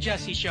Terry and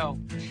Jesse Show.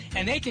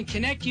 and they can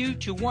connect you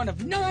to one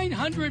of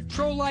 900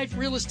 pro-life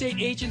real estate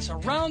agents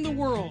around the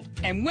world.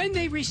 And when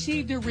they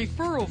receive their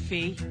referral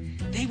fee,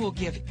 they will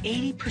give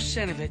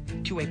 80% of it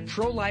to a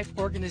pro-life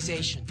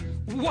organization.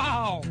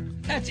 Wow,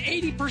 that's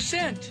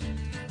 80%.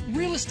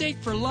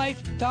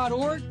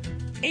 realestateforlife.org,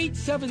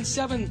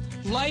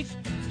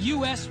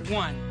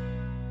 877-LIFE-US1.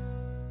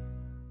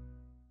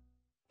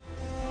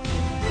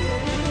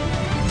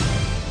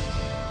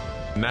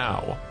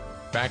 Now,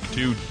 back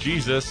to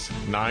Jesus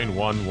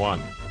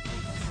 911.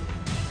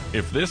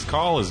 If this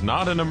call is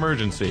not an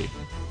emergency,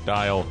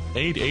 dial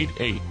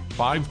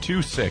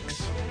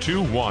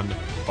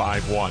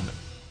 888-526-2151.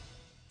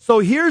 So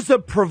here's a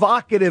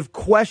provocative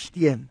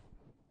question.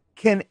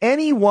 Can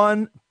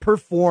anyone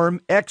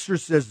perform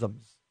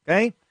exorcisms?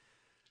 Okay.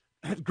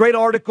 Great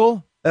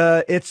article.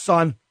 It's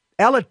on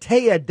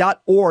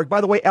aletheia.org.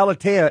 By the way,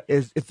 aletheia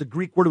it's a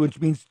Greek word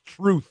which means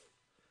truth.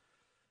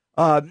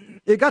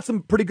 It got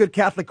some pretty good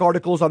Catholic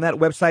articles on that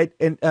website.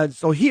 And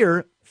so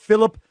here,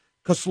 Philip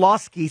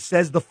Koslowski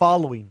says the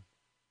following.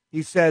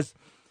 He says,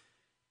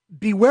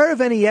 beware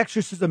of any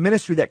exorcism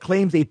ministry that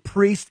claims a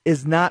priest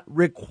is not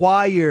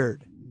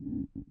required.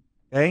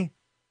 Okay?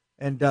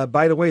 And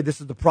by the way, this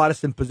is the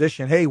Protestant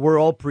position. Hey, we're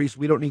all priests.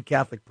 We don't need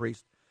Catholic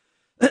priests.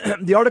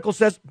 The article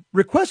says,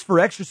 requests for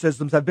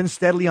exorcisms have been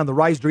steadily on the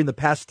rise during the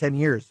past 10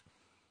 years,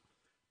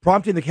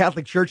 prompting the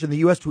Catholic Church in the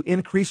U.S. to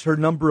increase her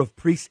number of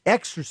priest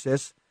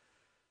exorcists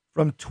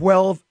from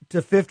 12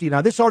 to 50.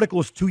 Now, this article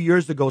was 2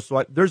 years ago,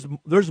 so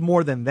there's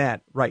more than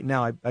that right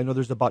now. I know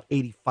there's about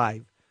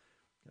 85.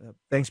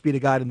 Thanks be to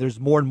God, and there's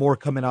more and more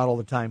coming out all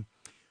the time.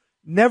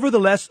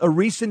 Nevertheless, a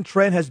recent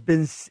trend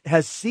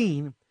has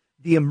seen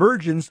the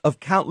emergence of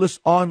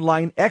countless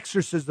online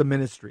exorcism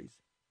ministries.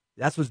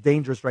 That's what's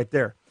dangerous right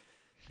there.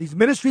 These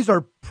ministries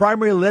are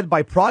primarily led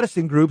by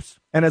Protestant groups,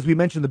 and as we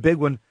mentioned, the big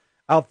one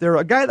out there,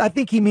 a guy I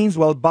think he means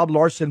well, Bob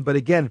Larson, but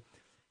again,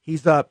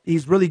 he's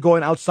really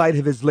going outside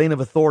of his lane of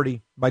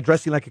authority by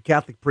dressing like a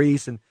Catholic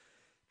priest and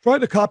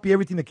trying to copy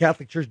everything the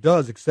Catholic Church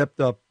does,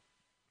 except, of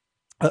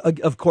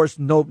course,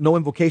 no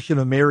invocation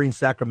of Mary and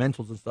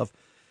sacramentals and stuff.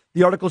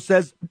 The article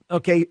says,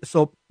 okay,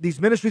 so these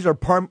ministries are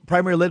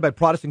primarily led by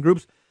Protestant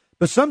groups,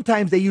 but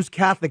sometimes they use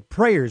Catholic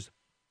prayers,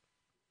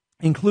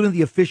 including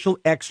the official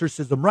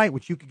exorcism rite,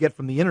 which you could get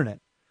from the internet.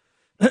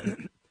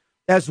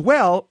 As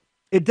well,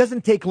 it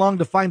doesn't take long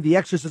to find the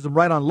exorcism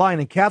rite online,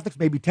 and Catholics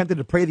may be tempted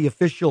to pray the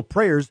official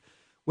prayers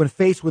when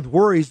faced with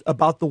worries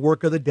about the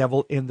work of the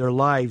devil in their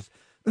lives.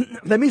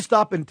 Let me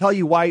stop and tell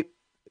you why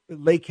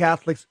lay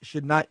Catholics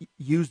should not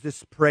use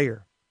this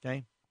prayer,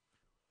 okay?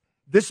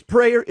 This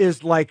prayer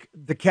is like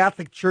the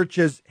Catholic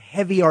Church's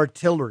heavy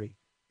artillery.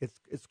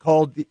 It's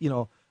called,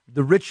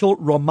 the Ritual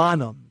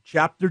Romanum,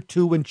 chapter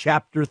 2 and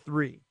chapter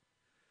 3.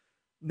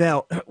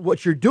 Now,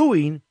 what you're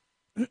doing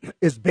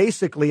is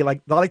basically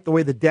like the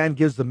way that Dan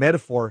gives the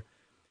metaphor.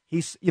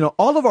 He's,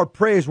 all of our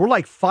prayers, we're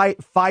like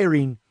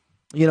firing,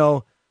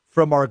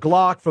 from our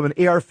Glock, from an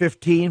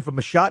AR-15, from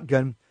a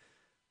shotgun.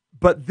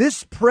 But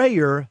this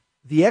prayer,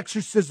 the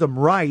exorcism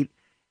rite,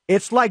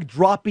 it's like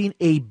dropping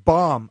a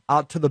bomb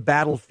out to the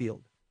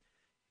battlefield.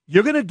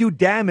 You're going to do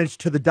damage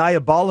to the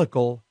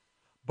diabolical,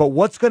 but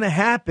what's going to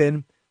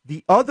happen?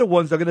 The other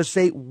ones are going to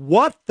say,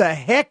 what the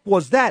heck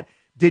was that?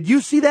 Did you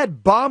see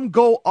that bomb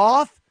go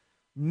off?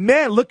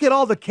 Man, look at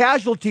all the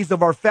casualties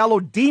of our fellow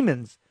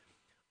demons.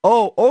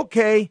 Oh,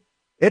 okay,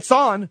 it's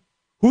on.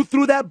 Who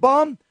threw that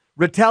bomb?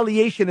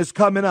 Retaliation is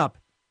coming up.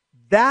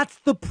 That's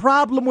the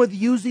problem with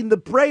using the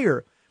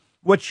prayer.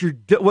 What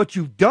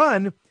you've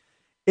done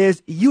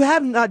is you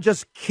have not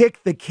just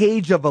kicked the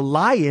cage of a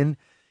lion,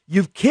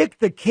 you've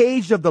kicked the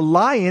cage of the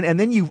lion and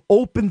then you've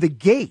opened the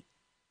gate.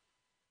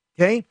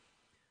 Okay?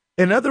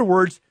 In other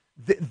words,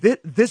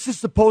 this is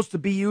supposed to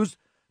be used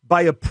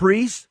by a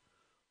priest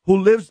who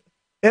lives,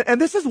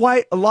 and this is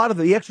why a lot of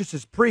the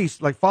exorcist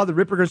priests, like Father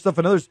Ripperger and stuff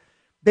and others,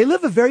 they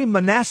live a very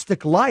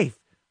monastic life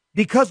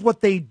because what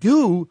they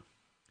do,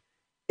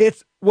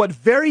 it's what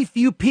very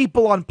few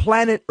people on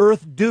planet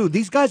Earth do.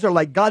 These guys are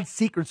like God's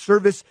Secret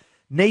Service,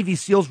 Navy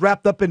SEALs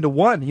wrapped up into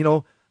one,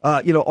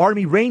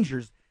 Army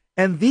Rangers.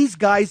 And these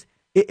guys,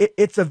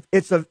 it's a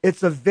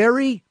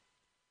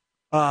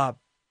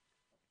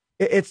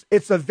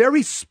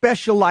very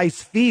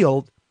specialized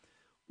field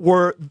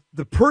where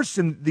the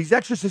person, these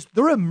exorcists,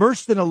 they're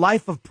immersed in a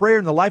life of prayer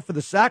and the life of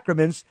the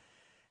sacraments,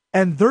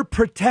 and they're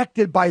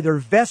protected by their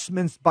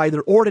vestments, by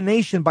their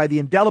ordination, by the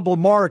indelible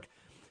mark,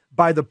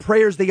 by the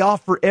prayers they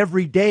offer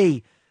every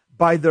day,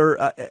 by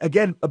their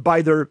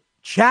by their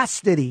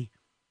chastity.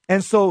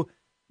 And so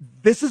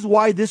this is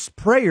why this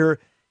prayer,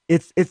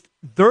 it's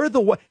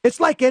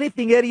like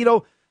anything, Eddie,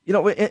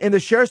 in the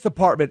sheriff's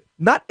department,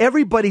 not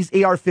everybody's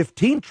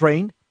AR-15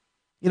 trained.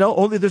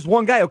 Only there's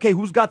one guy. Okay,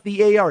 who's got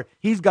the AR?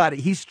 He's got it.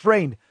 He's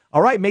trained.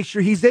 All right, make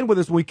sure he's in with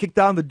us when we kick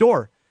down the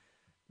door.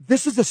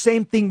 This is the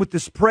same thing with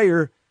this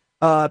prayer.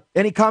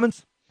 Any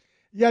comments?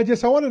 Yeah,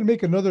 I wanted to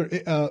make another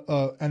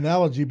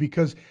analogy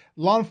because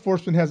law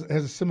enforcement has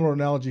a similar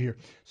analogy here.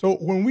 So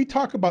when we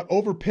talk about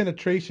over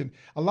penetration,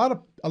 a lot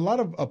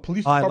of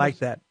police I departments, like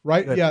that.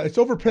 right? Good. Yeah, it's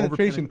over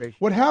penetration. Over-penetration.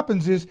 What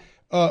happens is,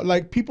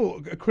 like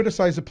people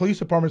criticize the police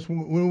departments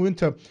when we went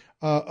to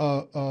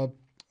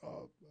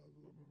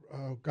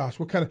oh gosh,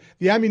 what kind of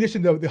the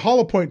ammunition, the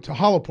hollow point to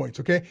hollow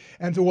points, okay?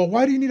 And so, well,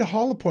 why do you need a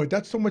hollow point?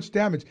 That's so much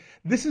damage.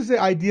 This is the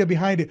idea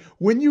behind it.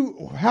 When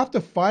you have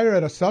to fire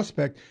at a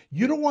suspect,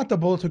 you don't want the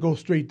bullet to go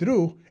straight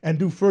through and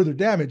do further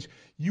damage.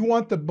 You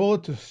want the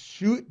bullet to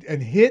shoot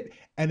and hit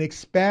and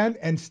expand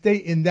and stay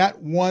in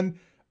that one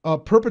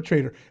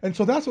perpetrator. And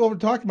so that's what we're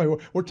talking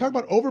about. We're talking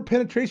about over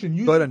penetration.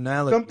 Good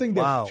analogy. Something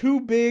that's too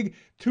big,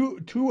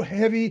 too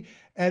heavy,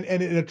 and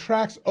it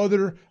attracts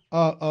other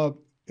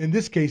in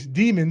this case,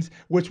 demons,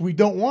 which we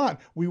don't want.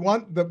 We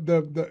want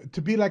the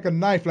to be like a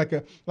knife, like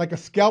a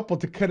scalpel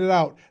to cut it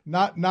out,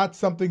 not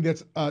something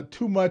that's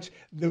too much.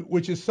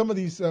 Which is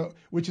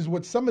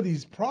what some of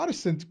these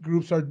Protestant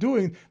groups are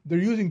doing. They're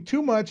using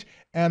too much,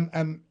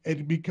 and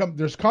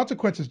there's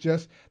consequences.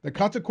 Just the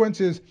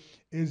consequences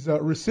is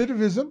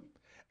recidivism,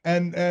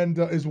 and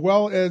as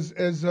well as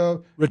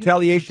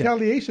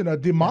retaliation, a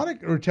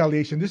demonic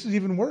retaliation. This is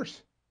even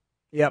worse.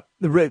 Yep,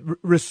 the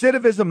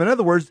recidivism. In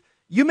other words,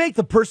 you make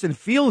the person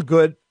feel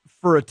good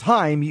for a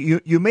time.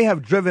 You may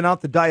have driven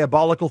out the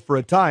diabolical for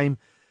a time,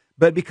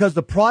 but because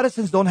the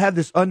Protestants don't have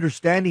this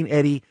understanding,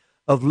 Eddie,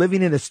 of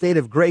living in a state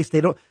of grace,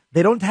 they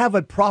don't have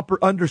a proper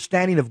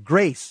understanding of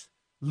grace.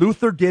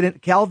 Luther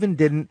didn't, Calvin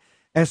didn't,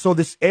 and so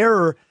this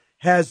error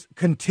has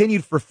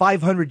continued for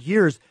 500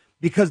 years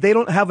because they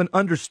don't have an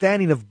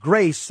understanding of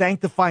grace,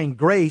 sanctifying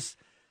grace.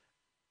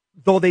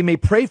 Though they may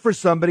pray for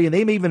somebody and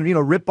they may even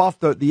rip off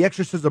the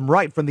exorcism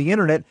rite from the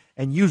internet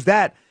and use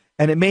that,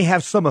 and it may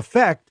have some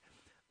effect.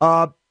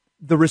 The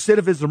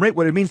recidivism rate,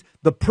 what it means,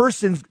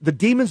 the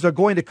demons are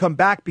going to come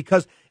back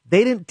because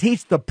they didn't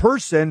teach the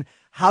person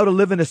how to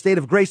live in a state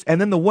of grace.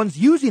 And then the ones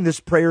using this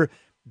prayer,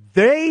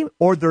 they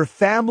or their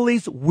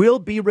families will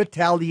be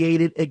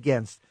retaliated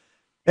against.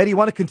 Eddie, you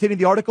want to continue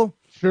the article?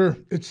 Sure.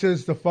 It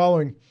says the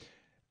following.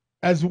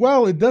 As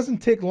well, it doesn't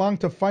take long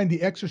to find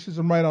the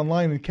exorcism rite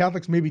online, and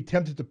Catholics may be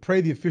tempted to pray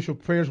the official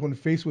prayers when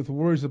faced with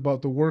worries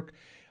about the work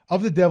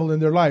of the devil in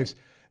their lives.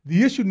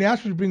 The issue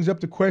naturally brings up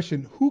the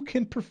question, who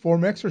can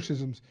perform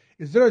exorcisms?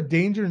 Is there a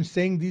danger in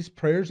saying these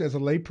prayers as a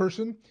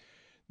layperson?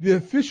 The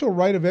official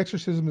rite of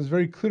exorcism is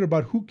very clear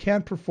about who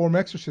can perform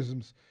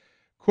exorcisms.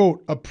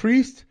 Quote, a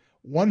priest,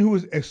 one who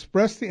is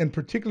expressly and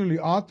particularly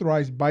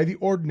authorized by the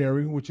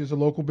ordinary, which is a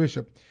local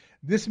bishop.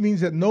 This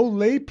means that no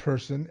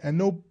layperson and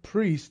no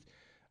priest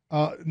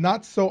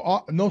not so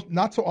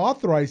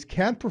authorized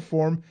can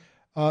perform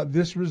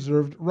this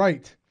reserved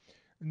rite.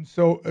 And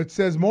so it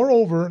says,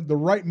 moreover, the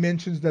rite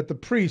mentions that the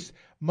priest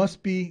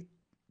must be,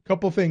 a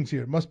couple things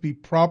here, must be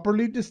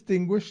properly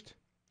distinguished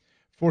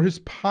for his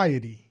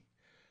piety,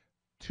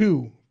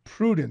 2,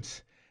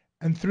 prudence,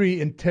 and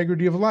 3,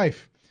 integrity of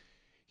life.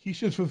 He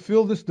should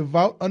fulfill this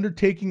devout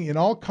undertaking in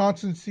all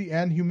constancy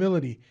and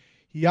humility.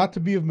 He ought to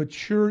be of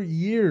mature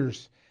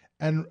years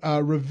and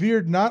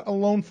revered not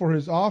alone for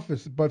his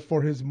office, but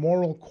for his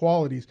moral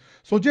qualities.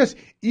 So just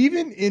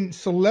even in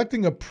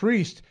selecting a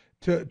priest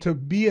to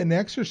be an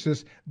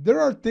exorcist,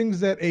 there are things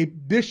that a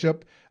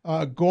bishop,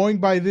 going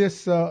by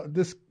this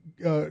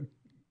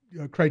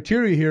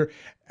criteria here,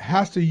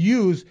 has to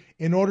use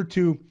in order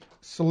to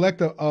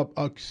select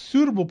a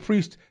suitable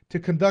priest to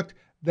conduct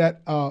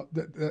that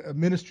the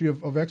ministry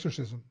of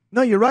exorcism.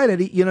 No, you're right,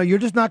 Eddie. You're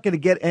just not going to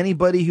get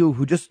anybody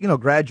who just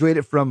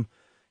graduated from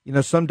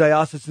some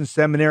diocesan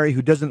seminary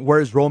who doesn't wear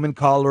his Roman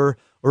collar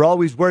or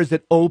always wears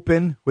it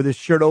open with his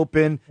shirt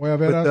open with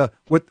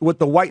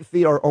the white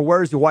feet or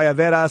wears the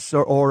guayaberas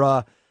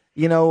or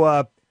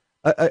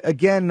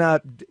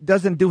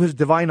doesn't do his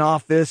divine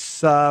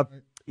office,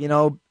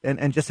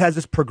 and just has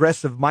this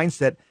progressive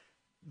mindset.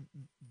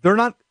 They're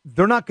not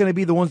going to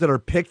be the ones that are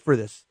picked for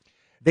this.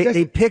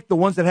 They pick the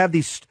ones that have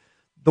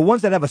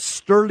a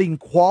sterling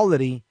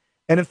quality.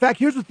 And in fact,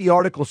 here's what the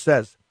article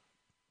says.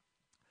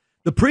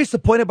 The priest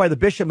appointed by the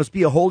bishop must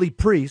be a holy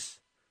priest,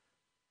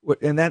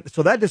 and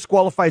that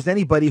disqualifies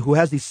anybody who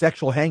has these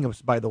sexual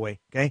hang-ups, by the way,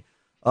 okay?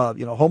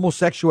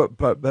 Homosexual,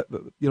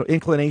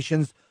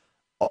 inclinations,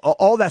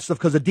 all that stuff,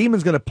 because the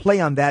demon's going to play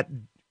on that.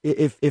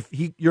 If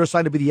you're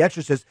assigned to be the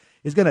exorcist,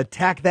 is going to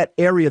attack that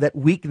area, that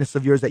weakness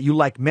of yours that you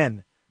like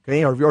men,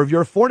 okay? Or if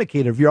you're a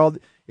fornicator, if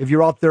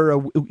you're out there,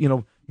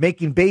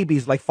 making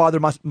babies like Father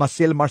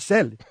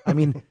Marcel. I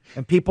mean,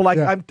 and people like,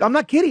 I'm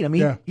not kidding. I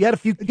mean, he had a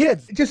few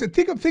kids. Just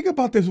think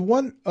about this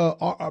one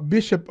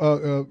Bishop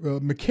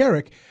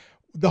McCarrick,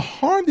 the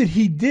harm that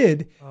he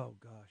did. Oh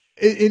gosh!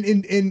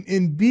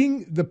 In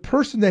being the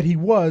person that he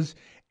was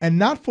and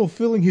not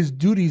fulfilling his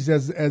duties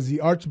as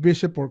the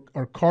archbishop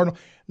or cardinal.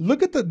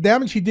 Look at the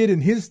damage he did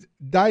in his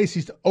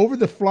diocese over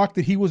the flock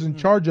that he was in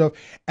charge of.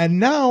 And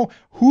now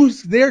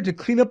who's there to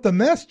clean up the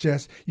mess,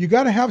 Jess? You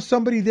got to have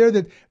somebody there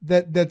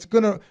that's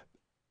going to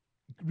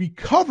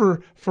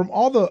recover from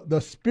all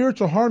the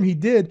spiritual harm he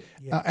did,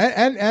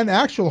 and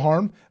actual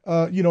harm,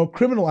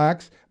 criminal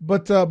acts.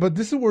 But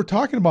this is what we're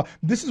talking about.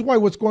 This is why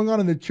what's going on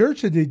in the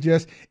church today,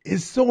 Jess,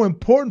 is so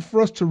important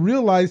for us to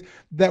realize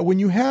that when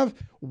you have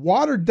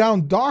watered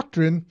down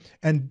doctrine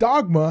and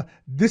dogma,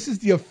 this is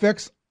the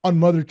effects on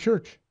Mother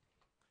Church.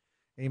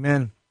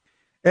 Amen.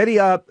 Eddie,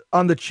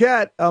 on the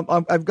chat,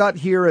 I've got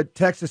here a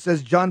text that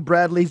says John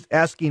Bradley's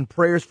asking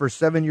prayers for a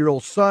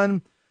 7-year-old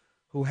son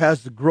who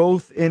has the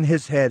growth in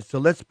his head. So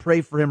let's pray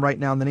for him right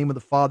now in the name of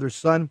the Father,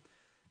 Son,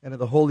 and of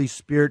the Holy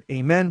Spirit.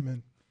 Amen.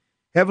 Amen.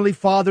 Heavenly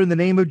Father, in the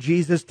name of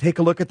Jesus, take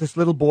a look at this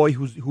little boy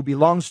who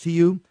belongs to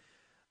you.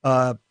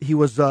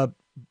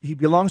 He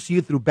belongs to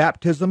you through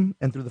baptism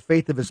and through the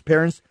faith of his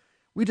parents.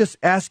 We just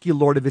ask you,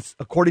 Lord, if it's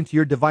according to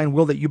your divine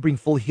will, that you bring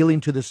full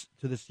healing to this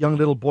young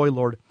little boy,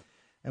 Lord.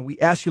 And we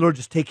ask you, Lord,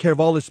 just take care of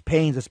all his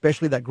pains,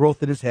 especially that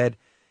growth in his head,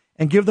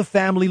 and give the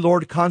family,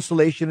 Lord,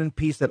 consolation and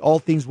peace that all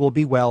things will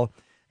be well.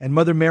 And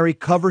Mother Mary,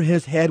 cover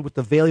his head with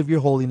the veil of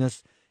your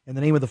holiness. In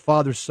the name of the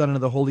Father, Son, and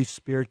of the Holy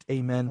Spirit.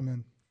 Amen.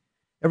 Amen.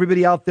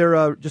 Everybody out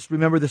there, just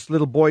remember this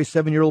little boy,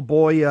 7-year-old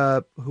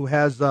boy who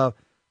has a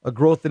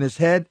growth in his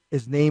head.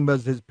 His name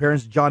is his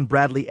parents, John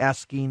Bradley,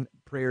 asking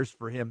prayers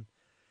for him.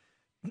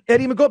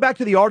 Eddie, go back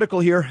to the article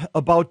here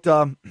about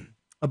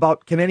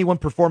can anyone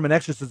perform an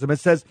exorcism. It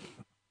says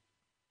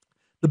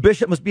the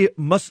bishop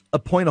must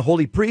appoint a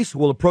holy priest who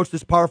will approach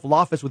this powerful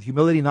office with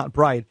humility, not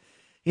pride.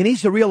 He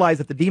needs to realize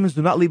that the demons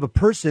do not leave a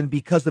person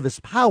because of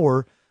his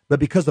power, but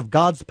because of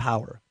God's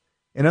power.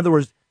 In other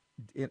words,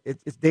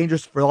 it's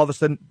dangerous for all of a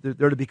sudden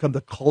there to become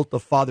the cult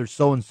of Father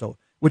so-and-so,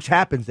 which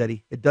happens,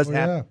 Eddie. It does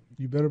happen. Yeah,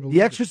 you better believe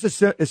the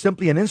exorcist is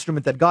simply an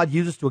instrument that God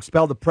uses to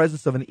expel the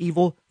presence of an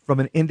evil from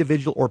an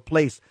individual or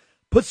place.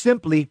 Put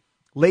simply,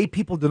 lay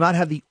people do not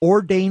have the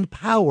ordained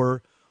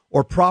power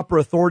or proper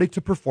authority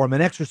to perform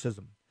an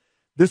exorcism.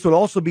 This would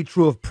also be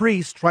true of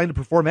priests trying to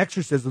perform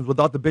exorcisms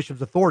without the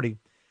bishop's authority.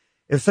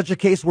 If such a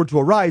case were to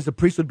arise, the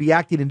priest would be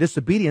acting in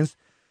disobedience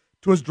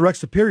to his direct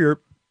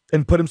superior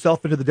and put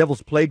himself into the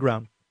devil's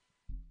playground.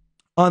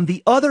 On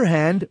the other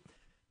hand,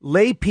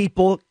 lay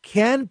people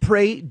can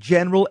pray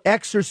general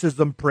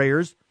exorcism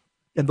prayers,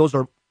 and those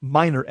are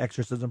minor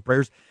exorcism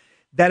prayers,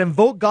 that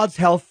invoke God's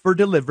help for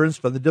deliverance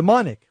from the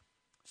demonic.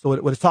 So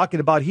what it's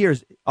talking about here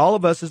is all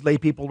of us as lay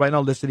people right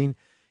now listening,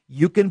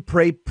 you can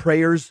pray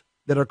prayers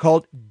that are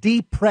called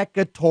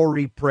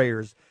deprecatory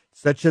prayers,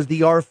 such as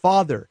the Our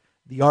Father.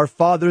 The Our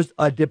Father's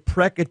a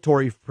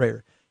deprecatory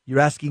prayer. You're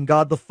asking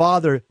God the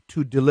Father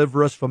to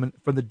deliver us from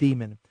the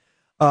demon.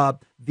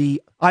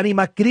 The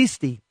Anima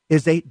Christi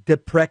is a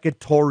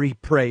deprecatory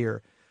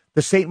prayer.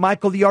 The Saint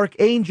Michael the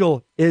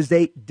Archangel is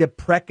a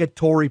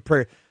deprecatory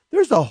prayer.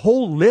 There's a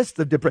whole list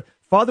of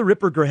Father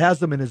Ripperger has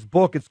them in his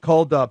book. It's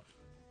called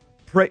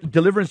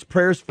Deliverance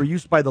Prayers for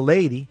Use by the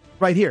Laity.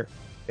 Right here.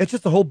 It's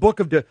just a whole book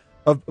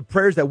of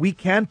prayers that we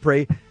can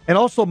pray. And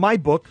also my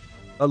book,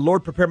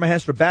 Lord, Prepare My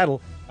Hands for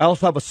Battle. I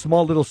also have a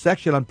small little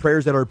section on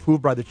prayers that are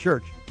approved by the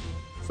church.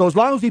 So as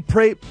long as we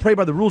pray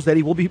by the rules,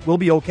 Eddie, we'll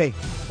be okay.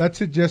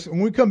 That's it, Jess. When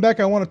we come back,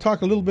 I want to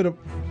talk a little bit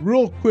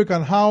real quick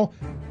on how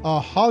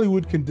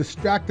Hollywood can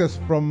distract us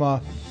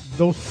from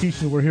those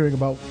teachings we're hearing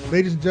about.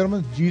 Ladies and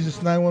gentlemen,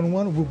 Jesus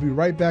 911. We'll be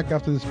right back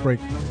after this break.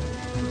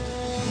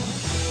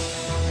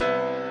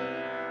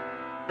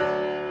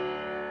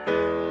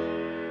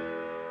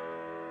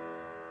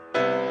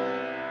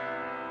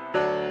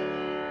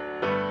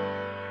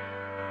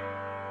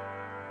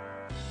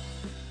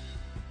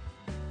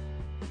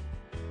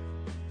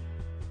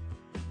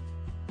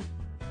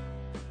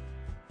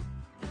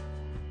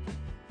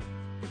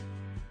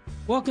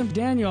 Welcome,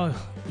 Daniel.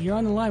 You're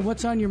on the line.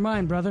 What's on your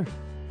mind, brother?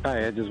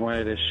 Hi, I just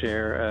wanted to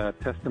share a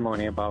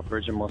testimony about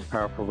Virgin Most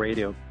Powerful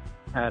Radio.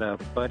 I had a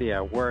buddy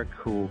at work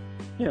who,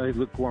 he's a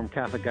lukewarm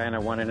Catholic guy, and I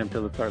wanted him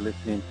to start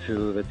listening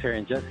to the Terry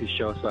and Jesse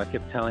show, so I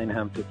kept telling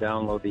him to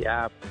download the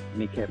app,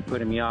 and he kept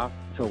putting me off.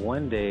 So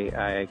one day,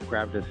 I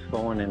grabbed his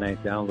phone, and I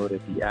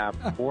downloaded the app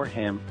for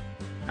him.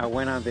 I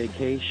went on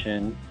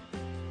vacation,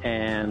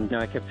 and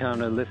I kept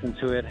telling him to listen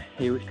to it.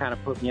 He was kind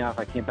of put me off.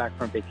 I came back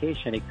from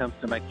vacation. He comes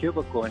to my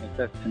cubicle, and he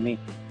says to me,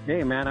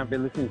 "Hey, man, I've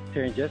been listening to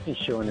Terry and Jesse's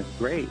show, and it's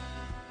great."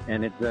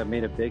 And it's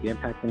made a big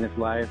impact in his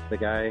life. The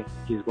guy,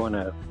 he's going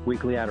to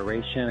weekly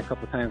adoration a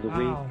couple times a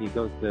week. He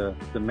goes to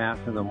the Mass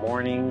in the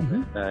morning.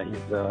 Mm-hmm.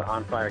 He's an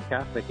on-fire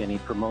Catholic, and he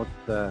promotes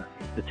the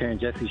Terry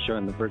and Jesse show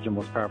and the Virgin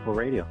Most Powerful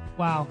Radio.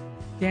 Wow.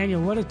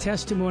 Daniel, what a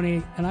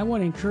testimony. And I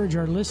want to encourage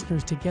our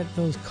listeners to get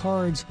those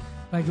cards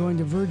by going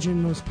to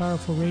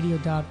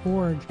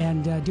virginmostpowerfulradio.org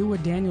and do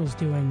what Daniel's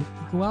doing.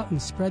 Go out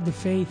and spread the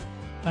faith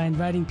by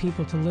inviting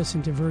people to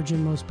listen to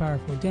Virgin Most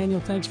Powerful. Daniel,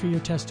 thanks for your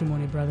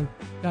testimony, brother.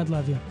 God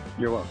love you.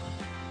 You're welcome.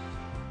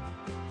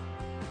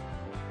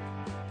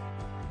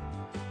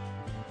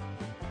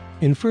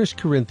 In 1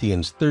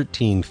 Corinthians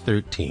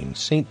 13:13,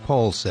 St.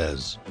 Paul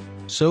says,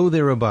 "So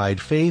there abide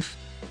faith,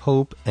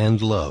 hope,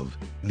 and love,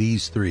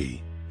 these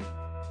three."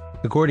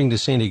 According to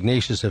St.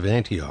 Ignatius of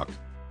Antioch,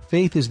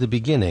 faith is the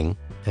beginning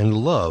and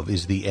love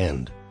is the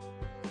end.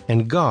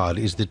 And God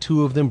is the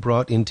two of them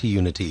brought into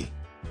unity.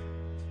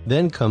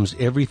 Then comes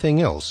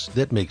everything else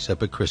that makes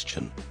up a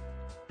Christian.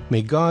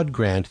 May God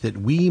grant that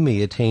we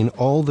may attain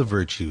all the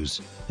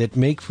virtues that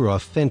make for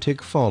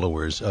authentic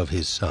followers of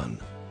His Son.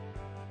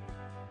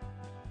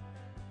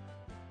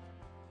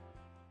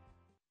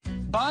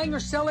 Buying or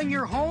selling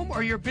your home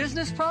or your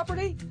business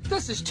property?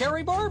 This is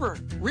Terry Barber.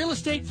 Real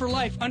Estate for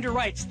Life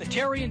underwrites the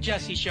Terry and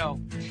Jesse Show,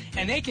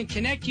 and they can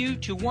connect you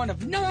to one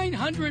of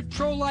 900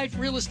 pro-life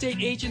real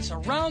estate agents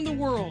around the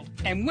world.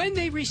 And when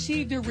they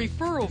receive their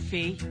referral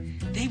fee,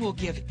 they will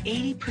give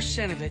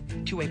 80% of it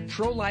to a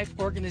pro-life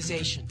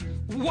organization.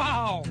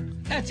 Wow,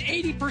 that's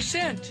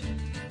 80%.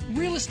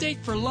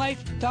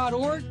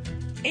 realestateforlife.org,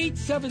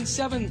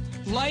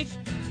 877-LIFE,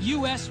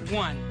 US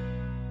 1.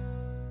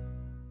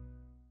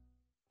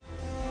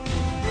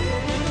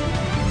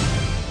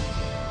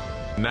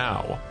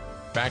 Now,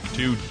 back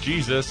to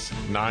Jesus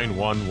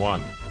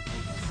 911.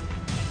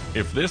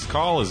 If this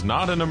call is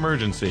not an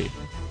emergency,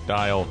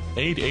 dial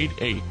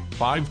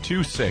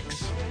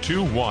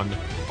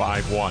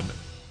 888-526-2151.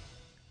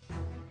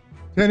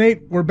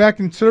 10-8, we're back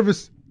in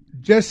service.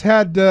 Jess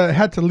had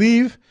to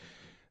leave,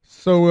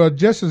 so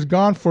Jess is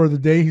gone for the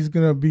day. He's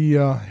going to be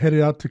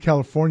headed out to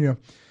California.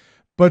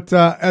 But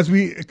as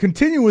we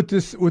continue with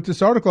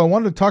this article, I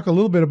wanted to talk a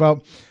little bit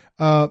about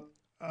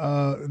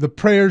the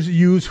prayers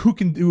used, who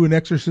can do an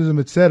exorcism,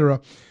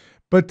 etc.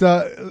 But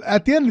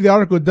at the end of the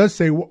article, it does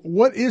say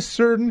what is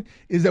certain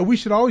is that we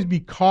should always be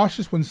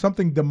cautious when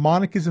something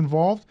demonic is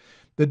involved.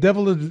 The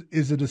devil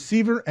is a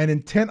deceiver and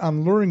intent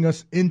on luring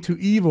us into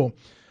evil,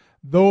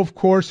 though of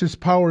course his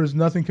power is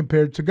nothing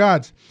compared to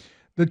God's.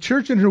 The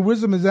church, in her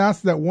wisdom, has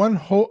asked that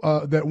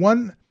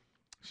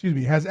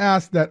has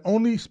asked that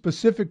only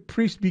specific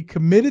priests be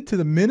committed to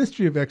the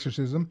ministry of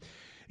exorcism.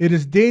 It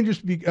is dangerous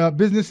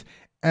business,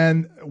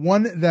 and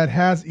one that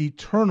has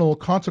eternal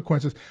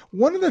consequences.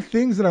 One of the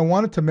things that I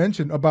wanted to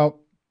mention about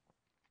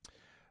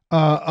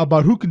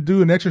who can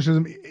do an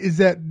exorcism is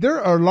that there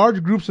are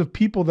large groups of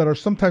people that are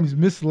sometimes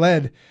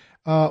misled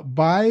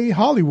by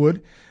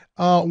Hollywood.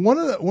 One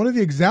of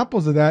the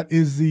examples of that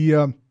is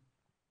in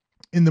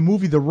the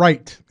movie The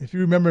Rite. If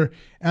you remember,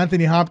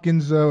 Anthony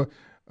Hopkins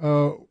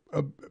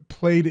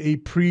played a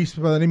priest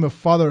by the name of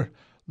Father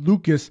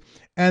Lucas,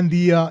 and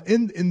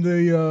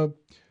in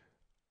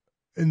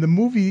the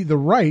movie The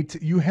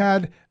Rite, you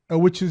had,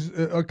 which is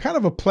a kind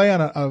of a play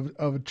on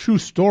a true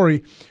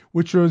story,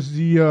 which was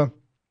that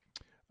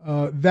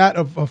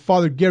of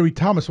Father Gary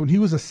Thomas when he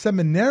was a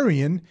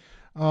seminarian.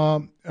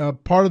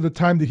 Part of the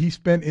time that he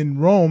spent in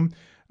Rome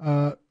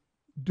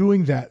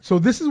doing that. So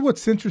this is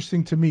what's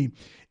interesting to me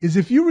is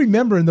if you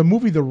remember in the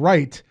movie The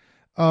Rite,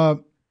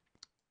 Father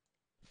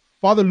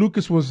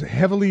Lucas was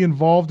heavily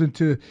involved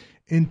into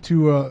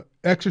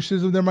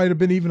exorcism. There might have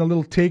been even a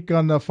little take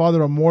on Father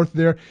Amorth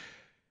there.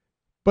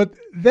 But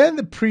then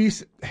the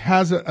priest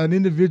has an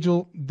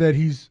individual that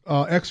he's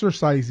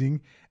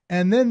exorcising,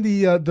 and then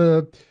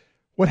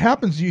what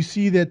happens? You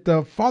see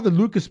that Father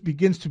Lucas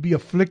begins to be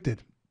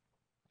afflicted,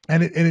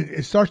 and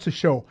it starts to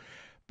show.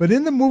 But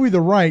in the movie The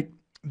Rite,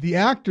 the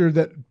actor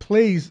that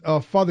plays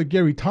Father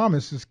Gary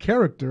Thomas's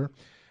character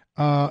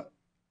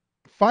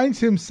finds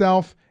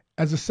himself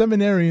as a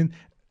seminarian,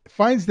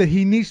 finds that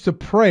he needs to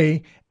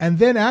pray, and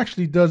then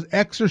actually does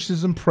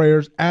exorcism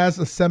prayers as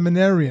a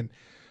seminarian.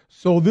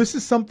 So this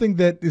is something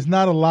that is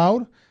not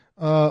allowed.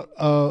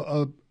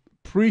 A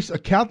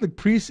Catholic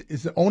priest,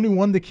 is the only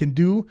one that can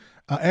do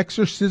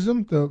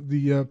exorcism,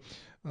 the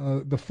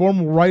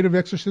formal rite of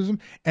exorcism,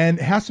 and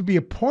has to be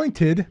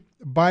appointed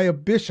by a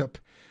bishop.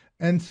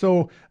 And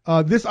so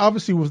this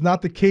obviously was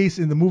not the case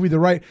in the movie The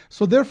Rite.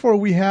 So therefore,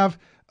 we have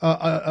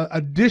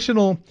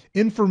additional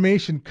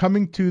information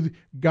coming to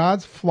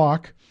God's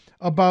flock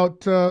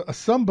about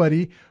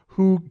somebody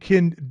who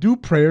can do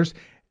prayers.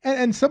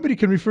 And somebody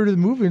can refer to the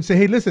movie and say,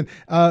 hey, listen,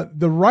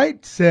 The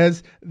Rite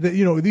says that,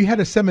 you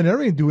had a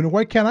seminarian doing it.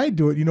 Why can't I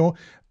do it?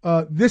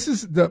 This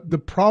is the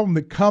problem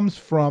that comes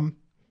from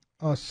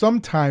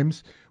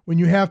sometimes when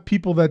you have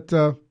people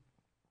that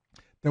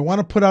want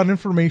to put out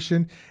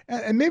information,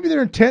 and maybe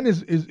their intent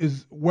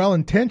is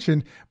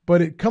well-intentioned,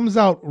 but it comes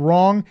out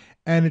wrong,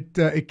 and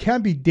it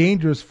can be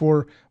dangerous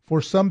for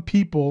some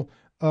people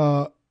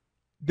that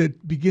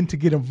begin to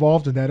get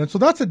involved in that. And so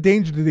that's a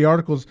danger that the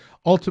article is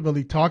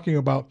ultimately talking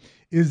about,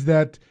 is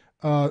that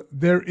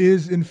there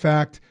is, in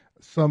fact,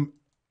 some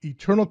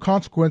eternal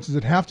consequences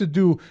that have to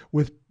do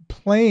with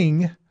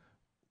playing,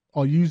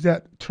 I'll use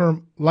that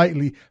term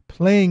lightly,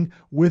 playing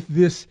with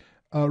this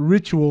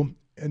ritual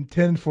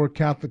intended for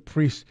Catholic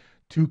priests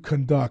to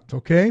conduct,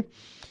 okay?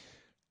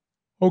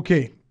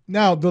 Okay,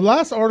 now the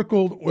last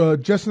article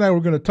Jess and I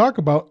were going to talk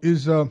about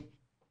is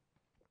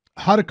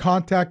how to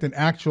contact an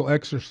actual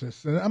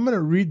exorcist. And I'm going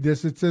to read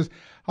this. It says,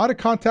 how to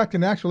contact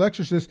an actual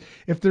exorcist.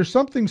 If there's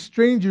something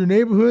strange in your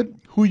neighborhood,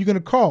 who are you going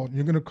to call?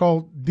 You're going to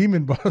call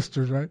demon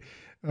busters, right?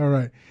 All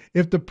right.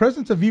 If the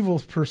presence of evil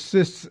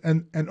persists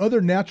and other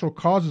natural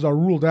causes are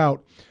ruled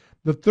out,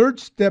 the third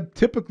step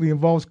typically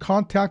involves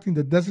contacting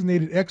the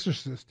designated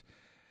exorcist.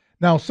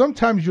 Now,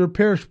 sometimes your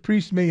parish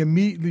priest may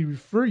immediately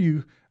refer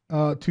you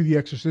to the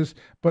exorcist,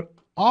 but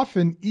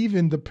often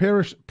even the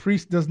parish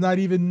priest does not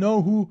even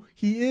know who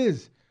he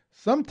is.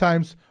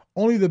 Sometimes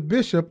only the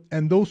bishop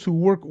and those who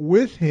work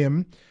with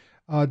him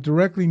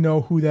directly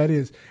know who that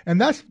is.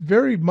 And that's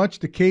very much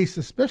the case,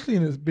 especially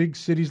in big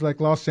cities like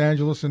Los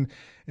Angeles and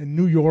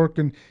New York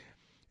and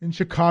in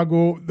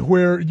Chicago,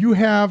 where you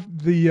have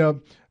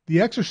the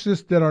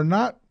exorcists that are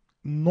not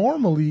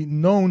normally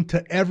known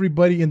to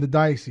everybody in the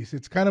diocese.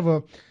 It's kind of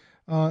a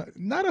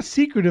not a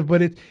secretive,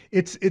 but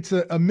it's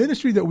a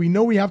ministry that we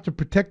know we have to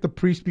protect the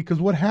priest, because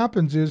what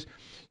happens is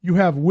you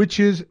have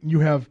witches,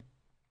 you have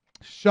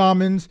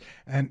shamans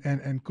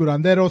and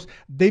curanderos.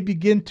 They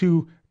begin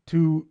to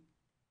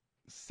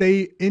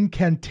say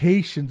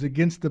incantations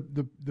against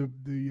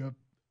the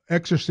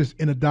exorcist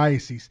in a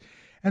diocese.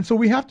 And so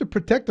we have to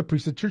protect the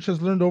priest. The church has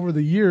learned over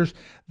the years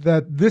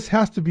that this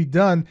has to be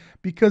done,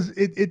 because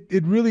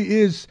it really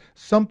is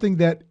something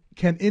that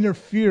can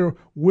interfere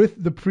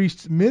with the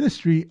priest's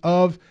ministry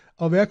of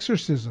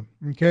exorcism.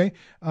 Okay,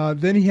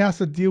 then he has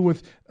to deal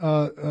with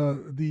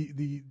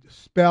the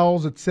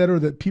spells, etc.,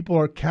 that people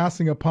are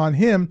casting upon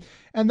him,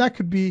 and that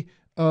could be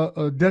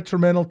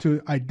detrimental to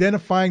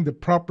identifying the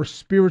proper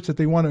spirits that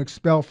they want to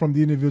expel from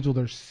the individual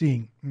they're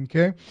seeing.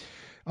 Okay.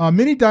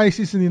 Many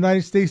dioceses in the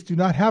United States do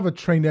not have a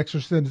trained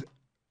exorcist,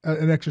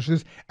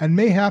 and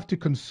may have to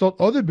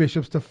consult other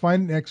bishops to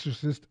find an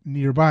exorcist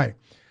nearby.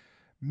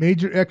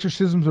 Major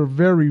exorcisms are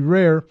very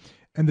rare,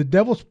 and the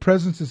devil's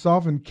presence is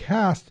often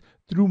cast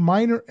through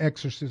minor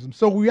exorcisms.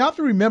 So we have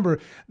to remember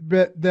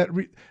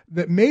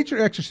that major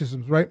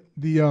exorcisms, right,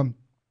 the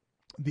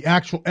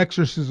actual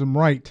exorcism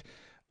rite,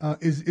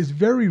 is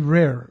very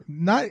rare.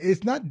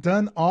 It's not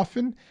done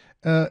often,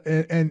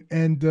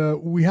 and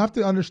we have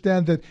to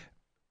understand that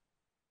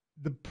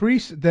the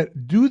priests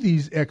that do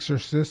these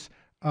exorcists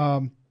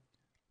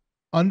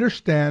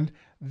understand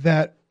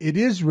that it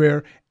is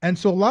rare, and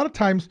so a lot of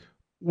times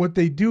what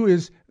they do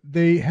is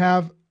they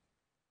have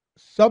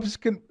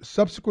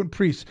subsequent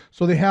priests.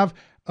 So they have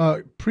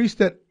priests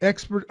that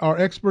are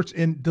experts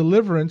in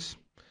deliverance,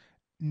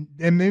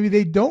 and maybe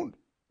they don't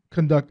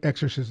conduct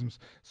exorcisms.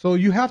 So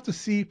you have to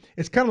see,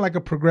 it's kind of like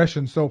a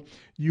progression. So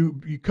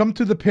you come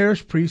to the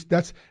parish priest,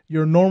 that's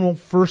your normal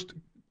first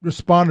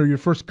responder, your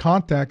first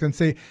contact, and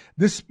say,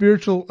 this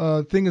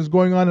spiritual thing is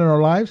going on in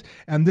our lives,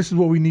 and this is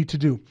what we need to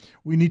do.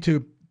 We need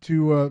to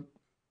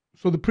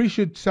so the priest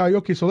should say,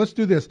 okay, so let's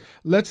do this.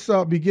 Let's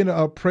begin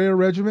a prayer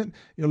regimen.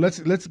 Let's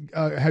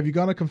have you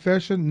gone to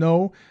confession?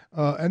 No.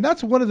 And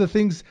that's one of the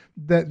things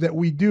that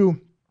we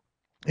do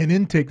in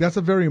intake. That's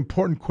a very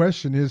important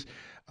question, is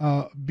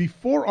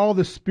before all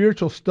the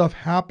spiritual stuff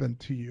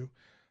happened to you,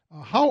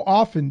 how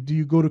often do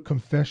you go to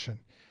confession?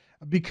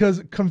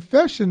 Because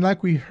confession,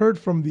 like we heard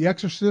from the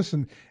Exorcist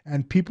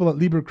and people at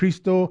Liber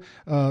Cristo,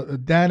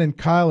 Dan and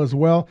Kyle as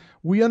well,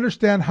 we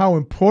understand how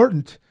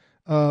important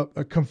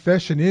a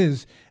confession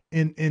is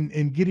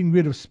in getting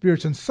rid of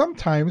spirits. And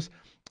sometimes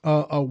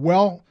a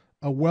well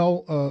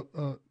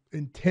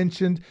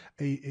intentioned,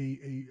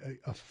 a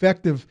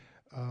effective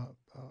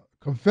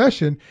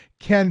confession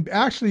can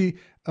actually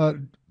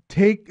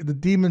take the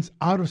demons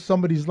out of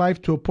somebody's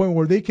life to a point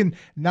where they can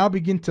now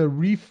begin to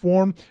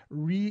reform,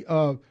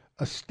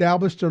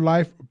 establish their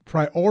life,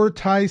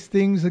 prioritize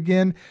things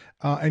again,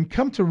 and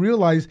come to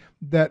realize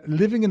that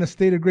living in a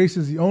state of grace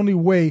is the only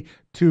way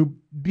to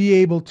be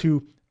able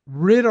to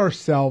rid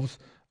ourselves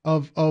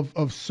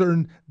of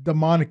certain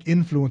demonic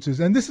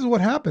influences. And this is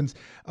what happens.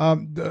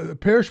 The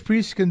parish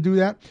priest can do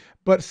that,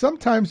 but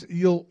sometimes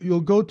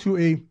you'll go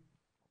to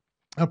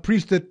a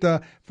priest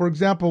that, for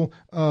example,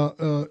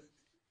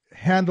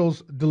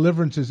 handles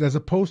deliverances as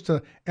opposed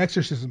to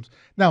exorcisms.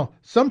 Now,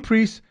 some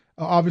priests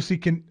obviously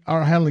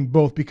are handling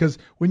both, because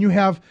when you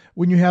have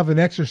an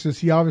exorcist,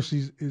 he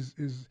obviously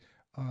is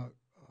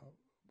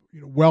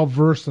well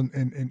versed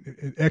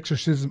in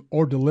exorcism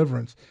or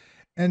deliverance.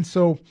 And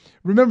so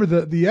remember,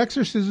 the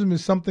exorcism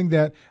is something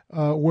that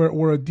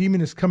where a demon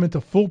has come into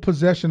full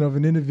possession of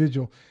an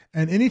individual,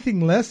 and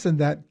anything less than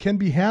that can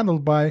be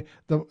handled by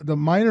the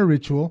minor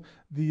ritual,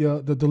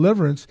 the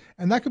deliverance,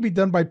 and that could be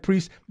done by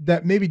priests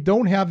that maybe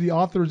don't have the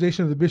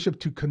authorization of the bishop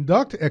to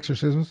conduct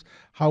exorcisms.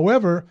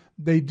 However,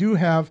 they do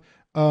have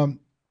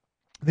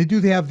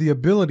the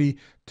ability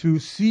to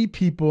see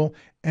people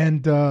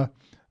and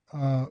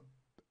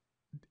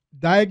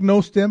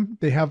diagnose them.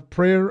 They have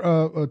prayer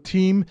a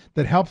team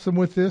that helps them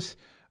with this.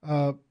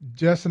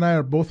 Jess and I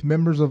are both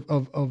members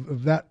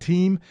of that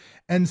team,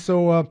 and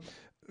so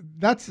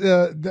that's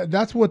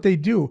what they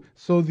do.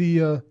 So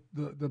the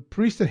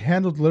priests that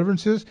handle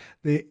deliverances,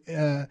 they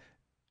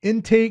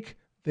intake,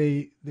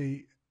 they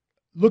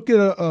look at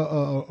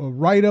a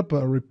write-up,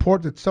 a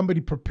report that somebody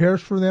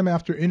prepares for them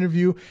after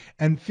interview,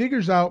 and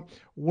figures out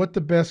what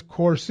the best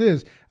course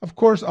is. Of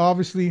course,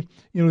 obviously,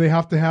 they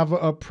have to have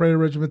a prayer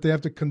regimen. They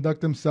have to conduct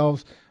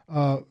themselves,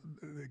 have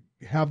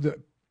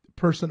the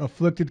person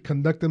afflicted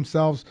conduct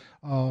themselves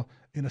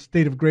in a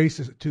state of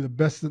grace to the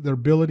best of their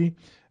ability.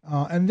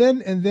 And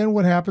then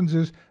what happens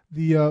is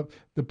the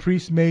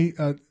priest may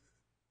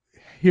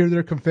hear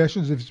their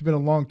confessions if it's been a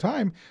long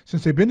time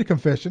since they've been to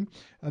confession.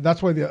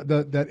 That's why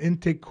that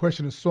intake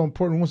question is so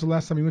important. When was the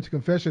last time you went to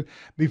confession?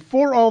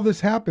 Before all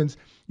this happens,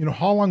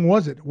 how long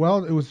was it?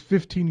 Well, it was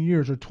 15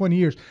 years or 20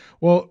 years.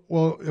 Well,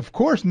 of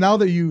course, now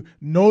that you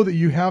know that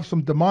you have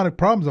some demonic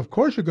problems, of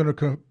course you're going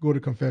to go to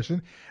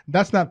confession.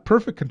 That's not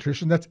perfect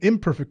contrition. That's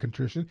imperfect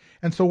contrition.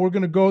 And so we're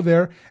going to go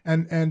there,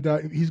 and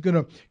he's going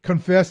to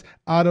confess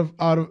out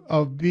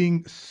of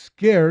being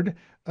scared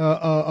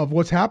of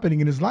what's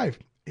happening in his life,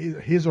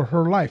 his or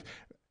her life.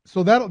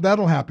 So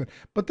that'll happen.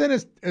 But then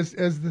as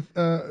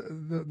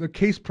the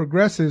case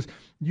progresses,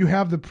 you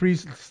have the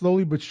priest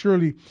slowly but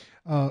surely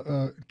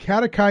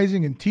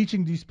catechizing and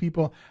teaching these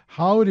people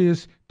how it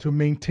is to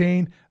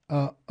maintain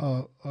a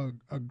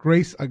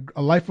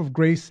life of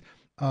grace,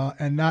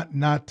 and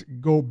not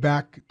go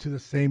back to the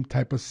same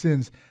type of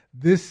sins.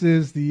 This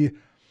is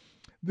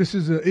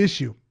an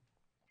issue.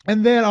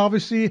 And then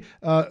obviously,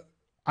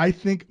 I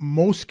think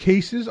most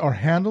cases are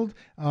handled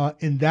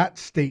in that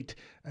state,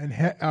 and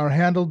are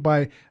handled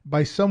by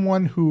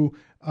someone who,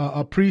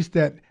 a priest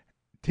that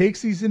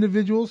takes these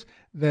individuals,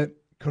 that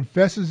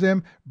confesses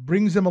them,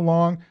 brings them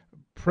along,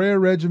 prayer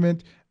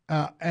regiment,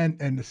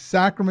 and the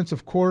sacraments,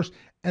 of course,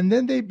 and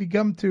then they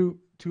begin to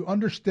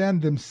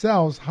understand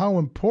themselves how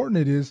important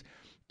it is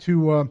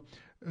to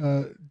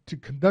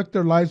conduct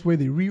their lives the way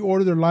they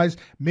reorder their lives.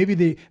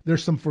 Maybe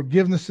there's some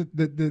forgiveness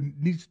that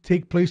needs to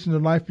take place in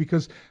their life,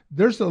 because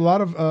there's a lot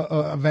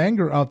of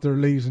anger out there,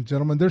 ladies and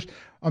gentlemen.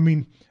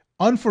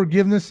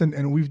 Unforgiveness,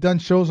 and we've done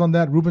shows on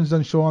that. Ruben's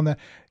done show on that.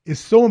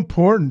 Is so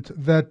important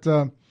that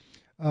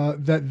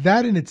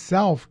that in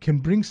itself can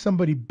bring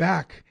somebody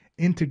back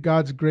into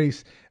God's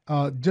grace.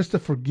 Just the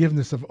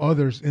forgiveness of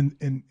others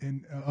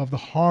of the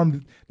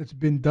harm that's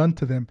been done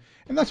to them.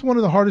 And that's one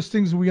of the hardest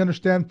things we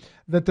understand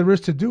that there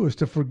is to do, is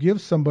to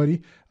forgive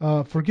somebody,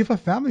 forgive a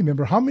family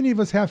member. How many of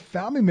us have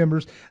family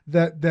members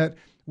that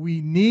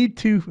we need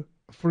to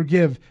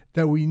forgive,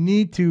 that we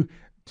need to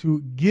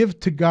give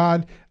to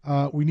God?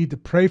 We need to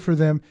pray for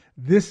them.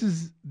 This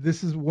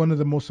is one of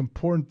the most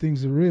important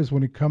things there is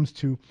when it comes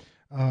to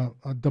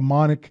a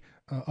demonic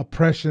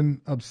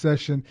oppression,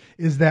 obsession,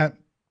 is that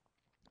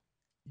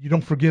you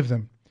don't forgive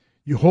them.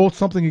 You hold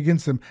something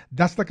against them.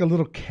 That's like a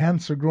little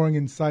cancer growing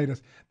inside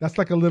us. That's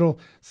like a little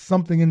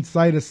something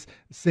inside us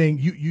saying,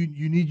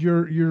 you need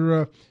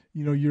your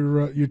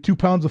 2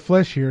 pounds of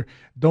flesh here.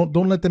 Don't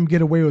let them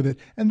get away with it.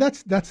 And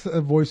that's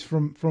a voice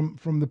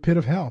from the pit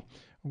of hell.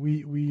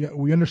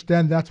 We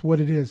understand that's what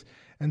it is.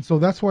 And so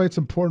that's why it's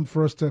important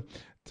for us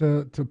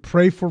to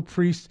pray for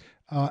priests,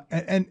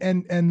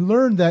 and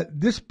learn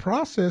that this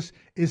process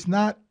is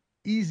not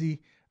easy.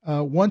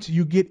 Once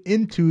you get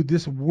into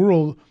this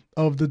world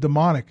of the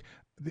demonic,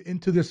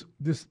 into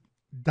this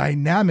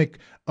dynamic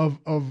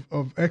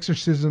of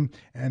exorcism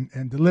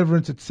and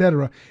deliverance,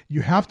 etc.,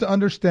 you have to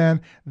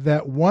understand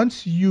that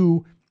once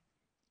you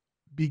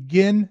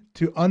begin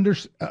to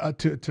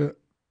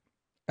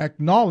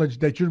acknowledge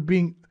that you're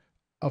being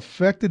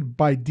affected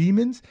by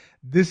demons,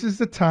 this is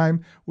the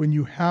time when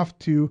you have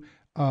to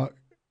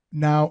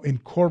now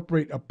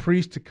incorporate a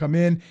priest to come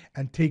in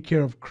and take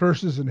care of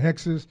curses and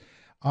hexes.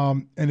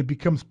 And it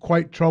becomes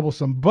quite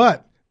troublesome.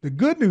 But the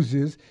good news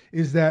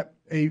is that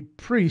a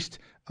priest,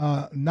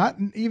 not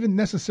even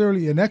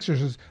necessarily an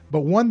exorcist,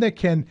 but one that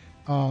can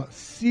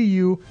see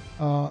you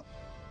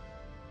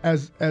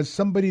as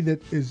somebody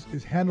that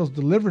handles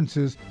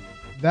deliverances,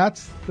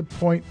 that's the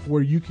point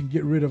where you can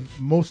get rid of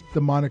most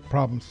demonic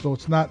problems. So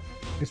it's not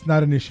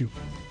an issue.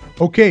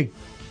 Okay,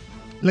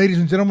 ladies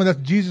and gentlemen, that's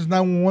Jesus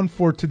 911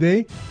 for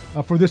today,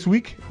 for this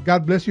week.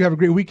 God bless you. Have a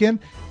great weekend.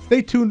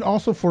 Stay tuned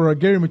also for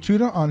Gary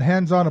Machuda on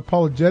Hands-On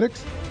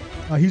Apologetics.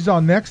 He's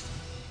on next.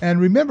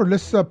 And remember,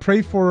 let's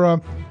pray for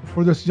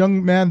this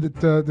young man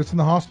that's in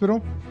the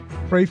hospital.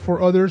 Pray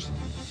for others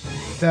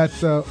that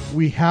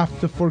we have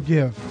to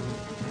forgive.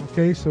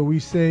 Okay, so we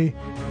say,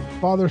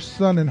 Father,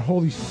 Son, and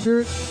Holy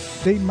Spirit,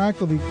 Saint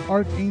Michael, the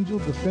Archangel,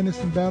 defend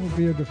us in battle,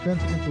 be our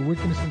defense against the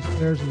wickedness and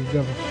snares of the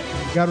devil.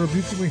 God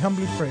rebuke you, we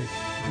humbly pray.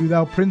 Do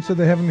thou, Prince of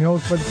the heavenly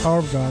host, by the power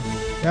of God,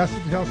 cast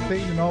into hell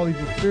Satan and all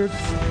evil spirits,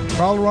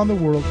 prowl around the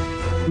world,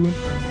 doing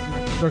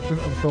the destruction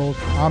of souls.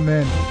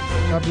 Amen.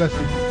 God bless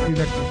you. See you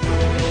next week.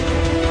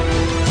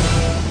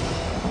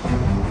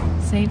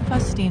 Saint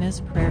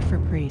Faustina's Prayer for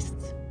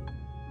Priests.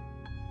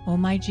 O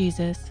my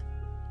Jesus,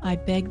 I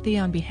beg thee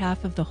on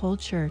behalf of the whole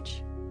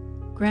Church,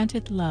 grant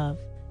it love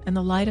and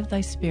the light of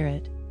thy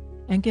Spirit,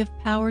 and give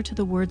power to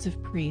the words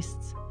of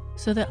priests,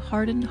 so that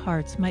hardened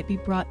hearts might be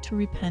brought to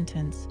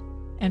repentance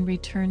and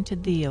return to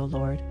thee, O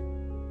Lord.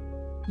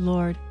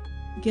 Lord,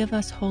 give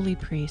us holy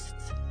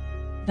priests.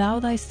 Thou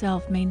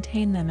thyself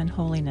maintain them in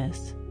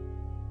holiness.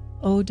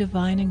 O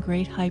divine and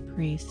great High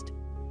Priest,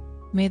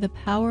 may the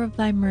power of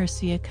thy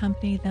mercy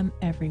accompany them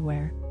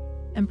everywhere,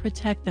 and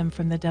protect them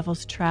from the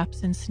devil's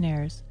traps and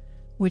snares,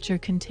 which are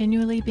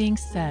continually being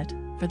set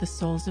for the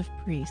souls of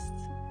priests.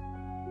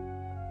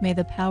 May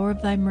the power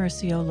of thy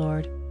mercy, O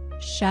Lord,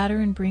 shatter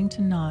and bring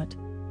to naught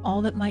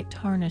all that might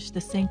tarnish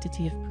the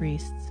sanctity of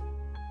priests.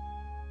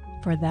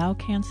 For thou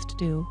canst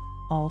do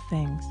all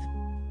things.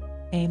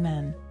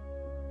 Amen.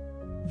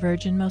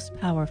 Virgin most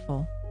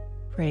powerful,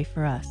 pray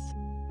for us.